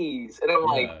in these, and I'm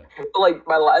like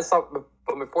my last song.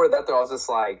 But before that, though, I was just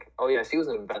like, oh yeah, she was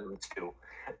in Venom too.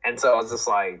 And so I was just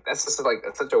like, that's just like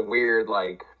such a weird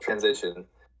like transition.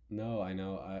 No, I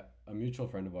know. A mutual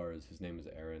friend of ours, his name is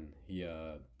Aaron. He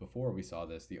before we saw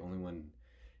this, the only one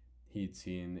he'd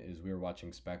seen is we were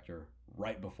watching Spectre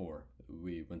right before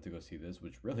we went to go see this,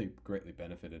 which really greatly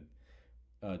benefited,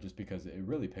 just because it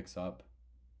really picks up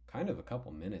kind of a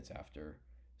couple minutes after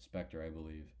Spectre, I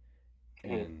believe,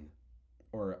 and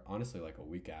or honestly like a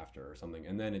week after or something,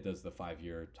 and then it does the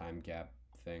 5-year time gap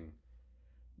thing.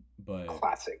 But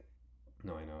classic.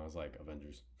 No, I know. I was like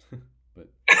Avengers, but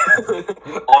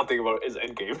all I'm thinking about is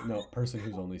Endgame. No, person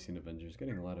who's only seen Avengers,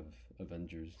 getting a lot of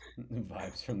Avengers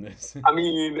vibes from this. I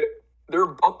mean, they're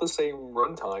about the same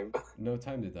runtime. No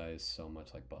Time to Die is so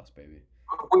much like Boss Baby.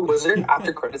 Wait, was there an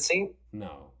after credit scene?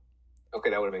 No. Okay,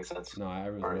 that would make sense. No, I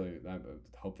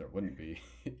hope there wouldn't be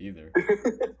either.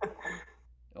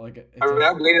 Like I mean,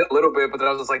 I waited a little bit, but then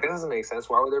I was just like, that doesn't make sense.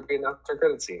 Why would there be an after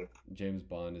credit scene? James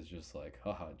Bond is just like,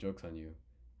 haha, joke's on you.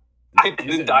 I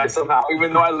didn't die somehow,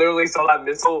 even though I literally saw that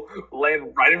missile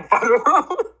land right in front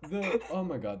of him. Oh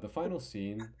my god, the final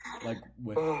scene, like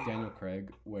with Daniel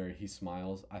Craig, where he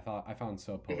smiles, I found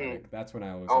so poetic. That's when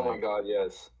I was my god,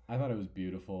 yes. I thought it was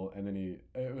beautiful, and then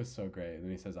it was so great, and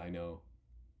then he says, I know,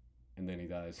 and then he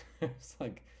dies. It's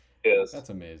like, yes, that's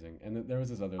amazing. And then there was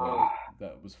this other lady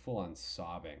that was full on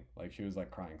sobbing, like she was like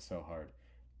crying so hard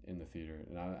in the theater,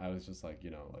 and I was just like,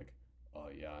 like, oh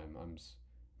yeah, I'm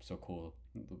so cool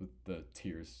with the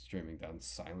tears streaming down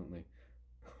silently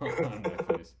on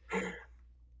my face.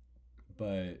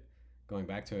 But going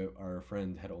back to it, our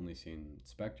friend had only seen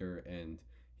Spectre, and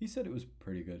he said it was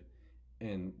pretty good.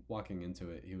 And walking into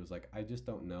it, he was like, I just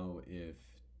don't know if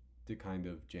the kind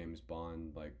of James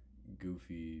Bond like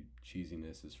goofy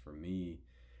cheesiness is for me.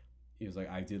 He was like,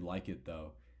 I did like it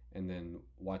though. And then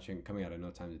coming out of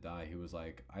No Time to Die, he was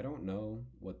like, I don't know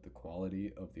what the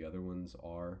quality of the other ones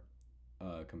are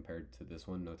compared to this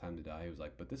one, No Time to Die. He was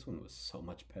like, but this one was so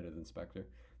much better than Spectre,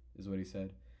 is what he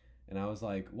said. And I was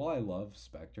like, well, I love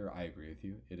Spectre. I agree with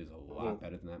you. It is a lot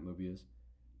better than that movie is.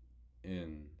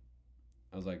 And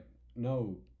I was like,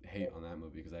 no hate on that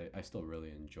movie, because I still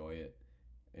really enjoy it.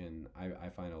 And I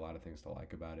find a lot of things to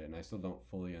like about it. And I still don't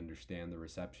fully understand the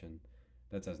reception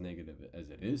that's as negative as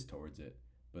it is towards it.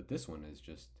 But this one is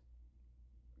just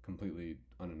completely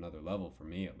on another level for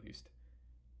me, at least.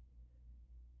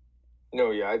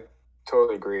 No, yeah, I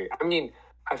totally agree. I mean,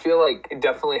 I feel like it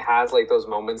definitely has like those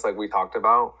moments like we talked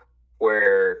about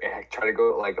where it tried to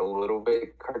go like a little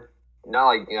bit, not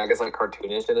like, I guess like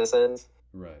cartoonish in a sense.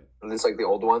 Right. At least like the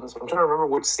old ones. I'm trying to remember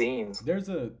which scenes. There's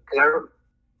a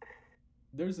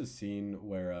scene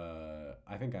where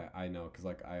I think I know, because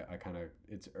like I kind of,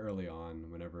 it's early on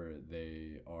whenever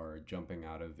they are jumping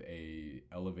out of a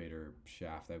elevator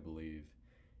shaft, I believe,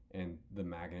 and the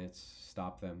magnets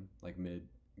stop them like mid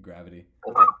gravity.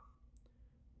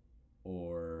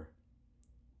 Or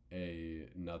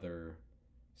another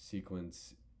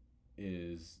sequence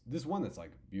is this one that's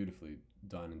like beautifully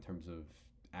done in terms of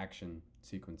action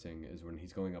sequencing, is when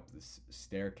he's going up this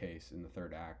staircase in the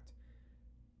third act.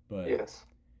 But yes,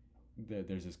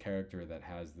 there's this character that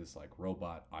has this like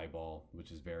robot eyeball,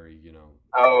 which is very,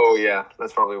 oh yeah,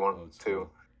 that's probably one too.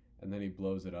 And then he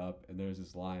blows it up, and there's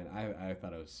this line I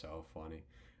thought it was so funny,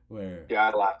 where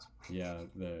I laughed. Yeah,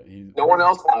 no one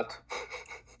else laughed.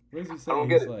 What does he say?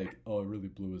 He's like, oh, it really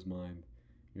blew his mind.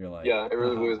 You're like, yeah, it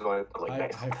really blew his mind. I was like,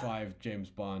 nice. High five, James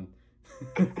Bond.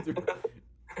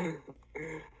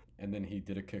 And then he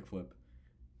did a kickflip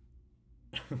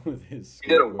with his. He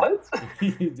did a what? He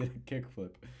did a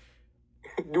kickflip.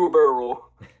 Do a barrel roll.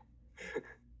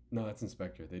 No, that's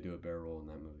Inspector. They do a barrel roll in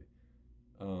that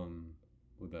movie.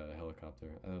 With a helicopter.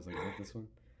 I was like, is that this one?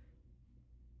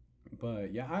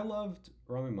 But yeah, I loved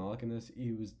Rami Malek in this.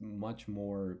 He was much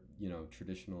more,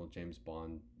 traditional James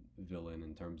Bond villain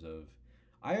in terms of,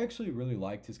 I actually really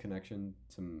liked his connection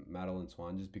to Madeline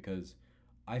Swan just because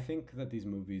I think that these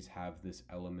movies have this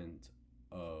element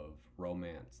of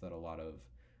romance that a lot of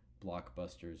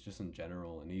blockbusters, just in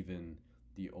general, and even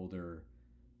the older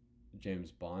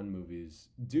James Bond movies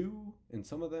do. And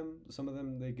some of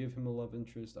them they give him a love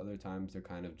interest. Other times they're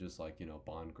kind of just like,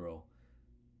 Bond girl.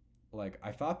 Like,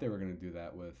 I thought they were going to do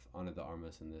that with Ana de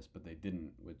Armas in this, but they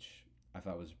didn't, which I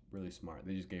thought was really smart.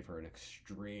 They just gave her an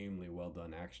extremely well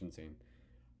done action scene.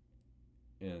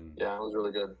 And Yeah, it was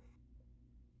really good.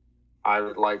 I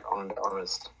would like Ana de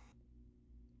Armas.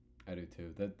 I do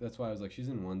too. That's why I was like, she's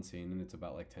in one scene and it's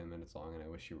about like 10 minutes long, and I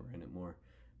wish she were in it more.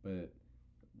 But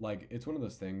like, it's one of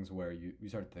those things where you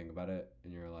start to think about it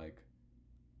and you're like,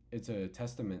 it's a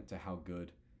testament to how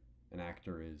good an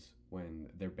actor is when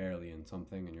they're barely in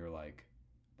something and you're like,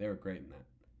 they were great in that.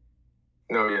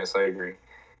 No, yes, I agree.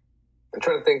 I'm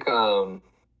trying to think,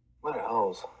 what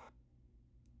else?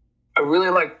 I really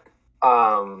like,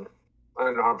 I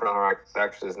don't know how to pronounce the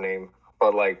actress's name,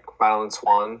 but like Madeline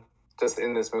Swan, just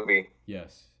in this movie.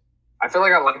 Yes. I feel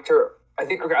like I liked her.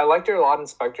 I liked her a lot in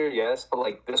Spectre, yes, but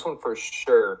like this one for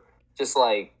sure, just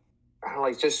like, I don't know,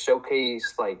 like just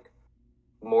showcase like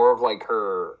more of like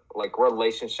her like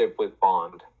relationship with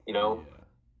Bond, Yeah.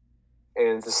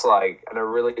 and just like, and I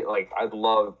really like, I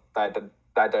love that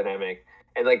dynamic,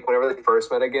 and like whenever they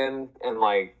first met again, and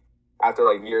like after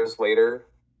like years later,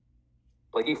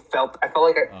 like I felt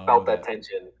like I felt that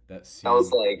tension. That scene. That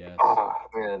was like, yes.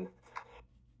 Man.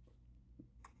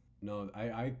 No,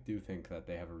 I do think that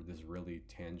they have this really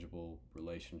tangible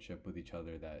relationship with each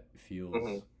other that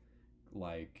feels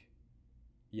like,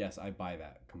 yes, I buy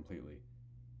that completely.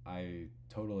 I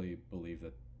totally believe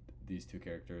that these two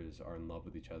characters are in love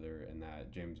with each other, and that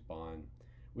James Bond,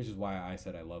 which is why I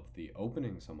said I love the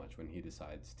opening so much when he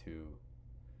decides to,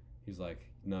 he's like,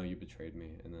 no, you betrayed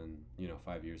me. And then,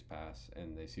 5 years pass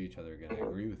and they see each other again. I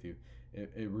agree with you.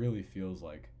 It really feels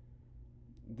like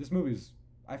this movie's,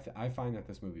 I find that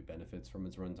this movie benefits from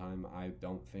its runtime. I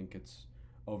don't think it's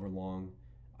overlong.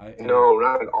 No,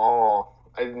 not at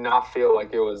all. I did not feel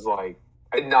like it was like,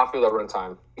 I did not feel that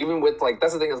runtime. Even with like,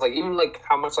 that's the thing, is like, even like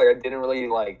how much like I didn't really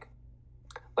like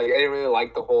I didn't really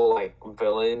like the whole like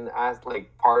villain as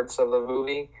like parts of the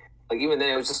movie. Like even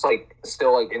then it was just like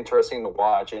still like interesting to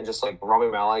watch, and just like Rami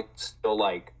Malek still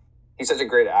like, he's such a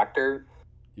great actor.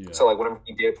 Yeah. So like whenever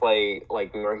he did play,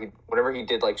 like whenever he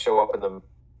did like show up in the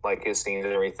like his scenes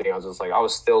and everything, I was just like, I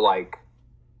was still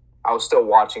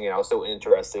watching it. I was still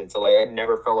interested. So like I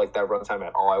never felt like that runtime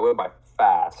at all. I went by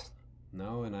fast.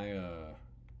 No, and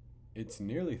it's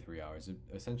nearly 3 hours. It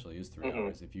essentially is 3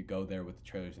 hours. If you go there with the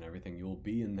trailers and everything, you will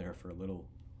be in there for a little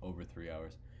over 3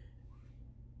 hours.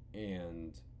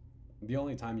 And the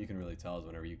only time you can really tell is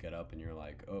whenever you get up and you're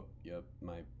like, oh, yep,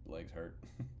 my legs hurt.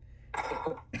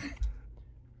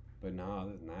 But no,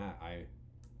 other than that, I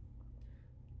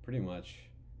pretty much,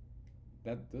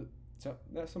 that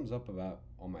sums up about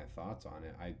all my thoughts on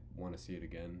it. I want to see it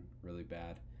again really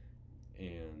bad.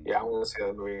 And yeah, I want to see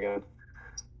that movie again.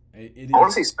 I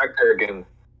want to see Spectre again.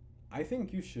 I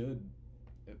think you should.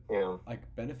 Yeah. Like,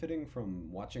 benefiting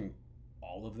from watching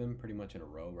all of them pretty much in a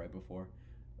row right before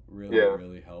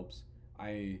really helps.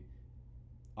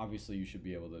 Obviously you should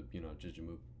be able to,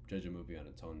 judge a movie on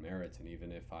its own merits, and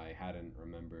even if I hadn't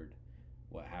remembered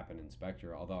what happened in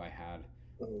Spectre, although I had,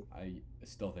 I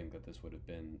still think that this would have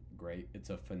been great. It's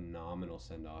a phenomenal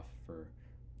send-off for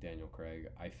Daniel Craig.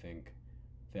 I think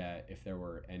that if there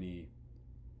were any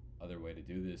other way to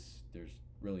do this, there's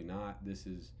really not. This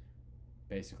is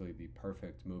basically the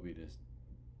perfect movie to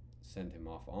send him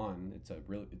off on. It's a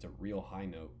real high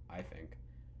note, I think.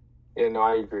 Yeah, no,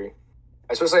 I agree.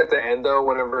 Especially at the end though,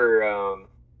 whenever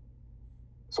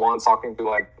Swan's talking to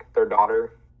like their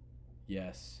daughter.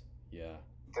 Yes. Yeah.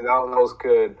 And that was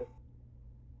good.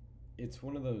 It's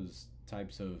one of those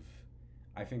types of,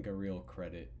 I think, a real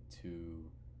credit to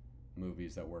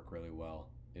movies that work really well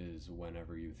is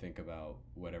whenever you think about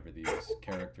whatever these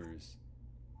characters.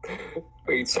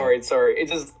 Wait, sorry. It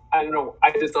just, I don't know.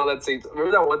 I just saw that scene.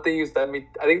 Remember that one thing you sent me?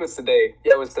 I think it was today.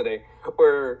 Yeah, it was today.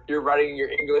 Where you're writing your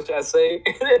English essay,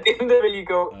 and at the end of it, you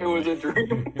go, "It was a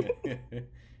dream."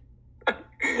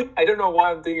 I don't know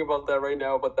why I'm thinking about that right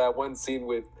now, but that one scene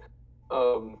with,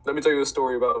 let me tell you a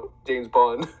story about James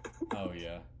Bond. Oh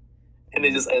yeah. And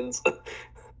it just ends.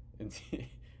 And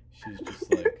she's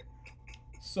just like,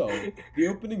 so the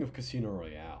opening of Casino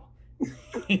Royale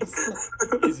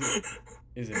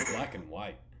is in black and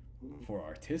white for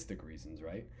artistic reasons,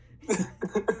 right?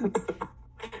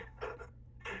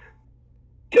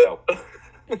 Get out.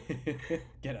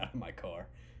 Get out of my car.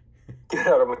 Get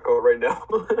out of my car right now.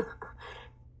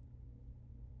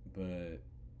 But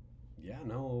Yeah,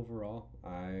 no, overall,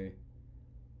 I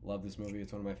love this movie.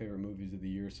 It's one of my favorite movies of the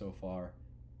year so far.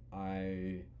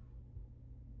 I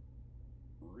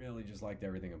really just liked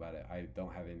everything about it. I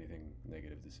don't have anything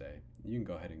negative to say. You can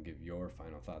go ahead and give your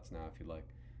final thoughts now if you'd like.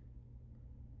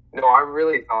 No, I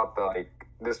really thought that like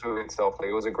this movie itself, like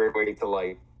it was a great way to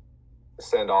like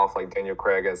send off like Daniel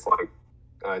Craig as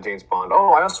like James Bond.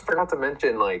 Oh, I also forgot to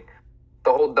mention like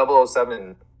the whole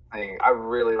 007 thing. I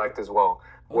really liked as well,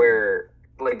 where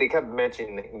like they kept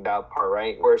mentioning that part,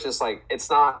 right? Where it's just like it's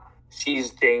not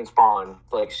she's James Bond,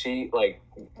 like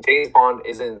James Bond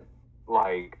isn't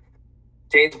like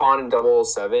James Bond and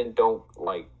 007 don't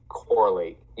like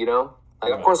correlate, you know?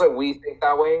 Like of course like we think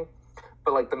that way,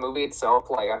 but like the movie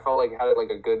itself, like I felt like it had like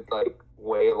a good like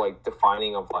way of like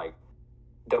defining of like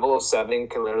 007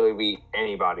 can literally be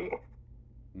anybody.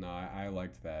 No, I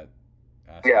liked that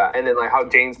aspect. Yeah, and then like how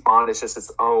James Bond is just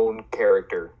its own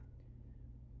character.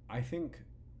 I think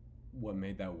what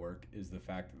made that work is the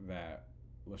fact that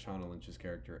Lashana Lynch's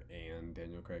character and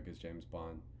Daniel Craig as James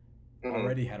Bond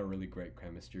already had a really great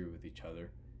chemistry with each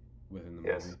other within the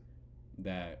movie.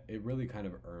 That it really kind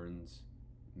of earns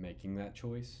making that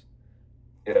choice.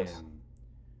 Yes. And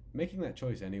making that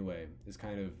choice anyway is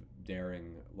kind of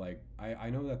daring. Like, I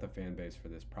know that the fan base for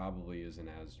this probably isn't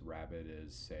as rabid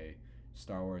as, say,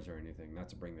 Star Wars or anything. Not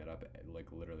to bring that up, like,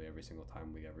 literally every single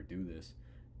time we ever do this.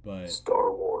 But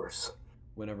Star Wars.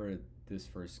 Whenever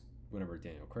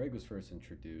Daniel Craig was first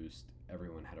introduced,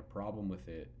 everyone had a problem with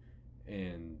it.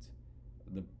 And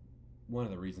one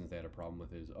of the reasons they had a problem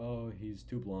with it is, oh, he's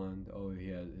too blonde. Oh,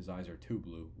 his eyes are too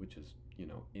blue, which is,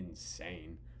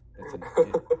 insane.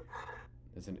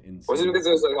 That's an insane. Was it because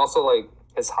it was like also like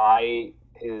his height,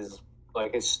 his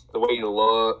the way you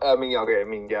look?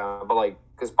 Yeah, but like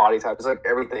his body type is like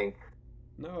everything.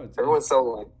 No, everyone's so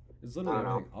like. It's literally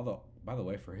everything. Although, by the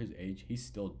way, for his age, he's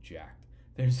still jacked.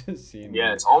 There's a scene.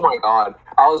 Yes. Oh my god,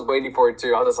 I was waiting for it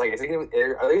too. I was just like, are they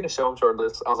going to show him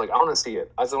shortlist? I was like, I want to see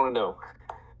it. I just want to know.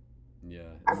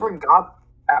 Yeah. I forgot.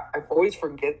 I always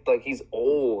forget like he's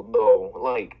old though.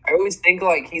 Like I always think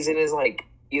like he's in his like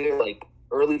either like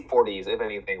early 40s if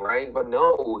anything, right? But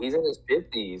no, he's in his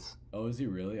 50s. Oh, is he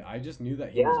really? I just knew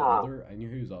that he was older. I knew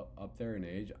he was up there in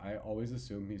age. I always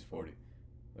assumed he's 40,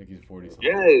 like he's 40 something.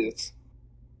 Yes.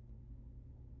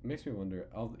 It makes me wonder.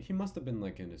 He must have been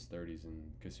like in his 30s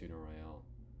in Casino Royale.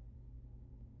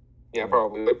 Yeah,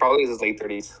 probably. It probably is his late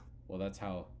 30s. Well, that's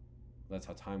how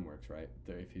time works, right?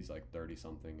 If he's like 30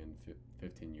 something and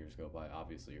 15 years go by,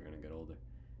 obviously you're gonna get older.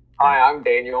 Hi, I'm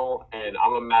Daniel, and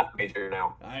I'm a math major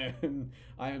now. I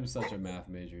am such a math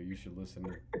major. You should listen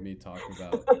to me talk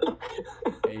about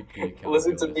AP calculus.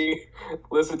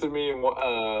 Listen to me,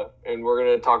 and we're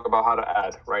gonna talk about how to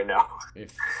add right now.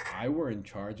 If I were in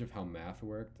charge of how math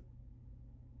worked,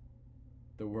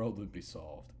 the world would be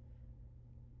solved.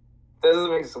 That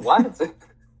doesn't make sense. What?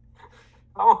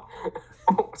 Oh,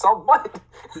 solve what?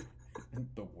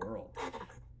 The world.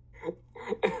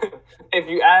 If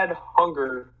you add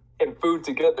hunger and food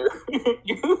together,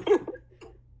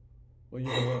 well, you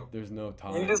know what? There's no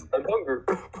time. You just add hunger.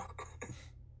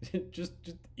 just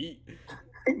eat.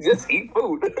 Just eat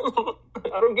food.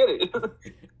 I don't get it.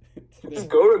 Just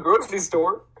go to a grocery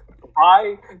store,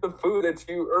 buy the food that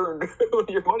you earned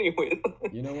your money with.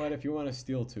 You know what? If you want to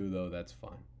steal too, though, that's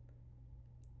fine.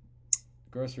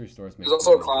 Grocery stores make. There's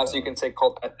also a class you can take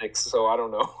called ethics, so I don't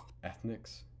know.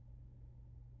 Ethnics?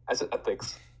 I said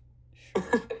ethics.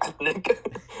 Sure. Ethnic.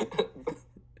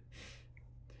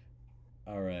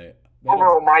 All right.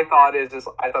 Overall, my thought is just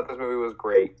I thought this movie was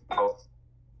great.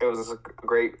 It was just a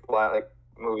great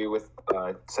movie with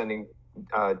sending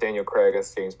Daniel Craig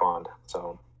as James Bond.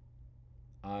 So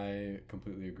I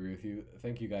completely agree with you.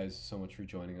 Thank you guys so much for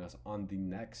joining us. On the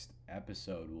next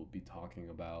episode, we'll be talking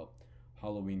about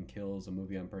Halloween Kills, a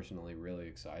movie I'm personally really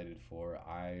excited for.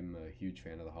 I'm a huge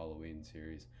fan of the Halloween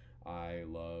series. I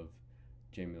love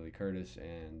Jamie Lee Curtis,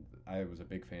 and I was a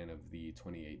big fan of the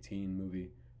 2018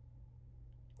 movie.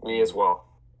 Me as well.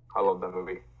 I love that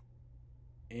movie.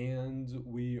 And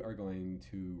we are going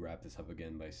to wrap this up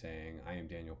again by saying I am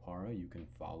Daniel Para. You can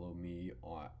follow me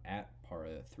at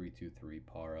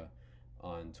Para323Para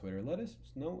on Twitter. Let us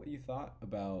know what you thought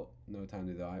about No Time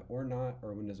to Die, or not.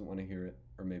 Erwin doesn't want to hear it,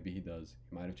 or maybe he does.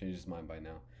 He might have changed his mind by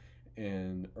now.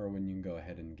 And Erwin, you can go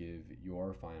ahead and give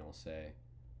your final say.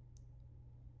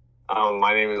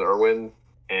 My name is Erwin,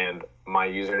 and my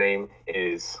username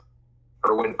is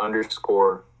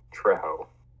Erwin_Trejo.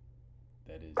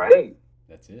 That is right. It.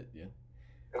 That's it. Yeah.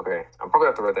 Okay, I'm probably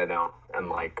have to write that down and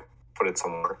put it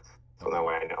somewhere so that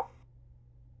way I know.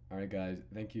 All right, guys.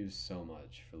 Thank you so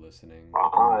much for listening.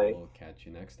 Bye. We'll catch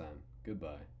you next time.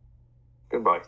 Goodbye. Goodbye.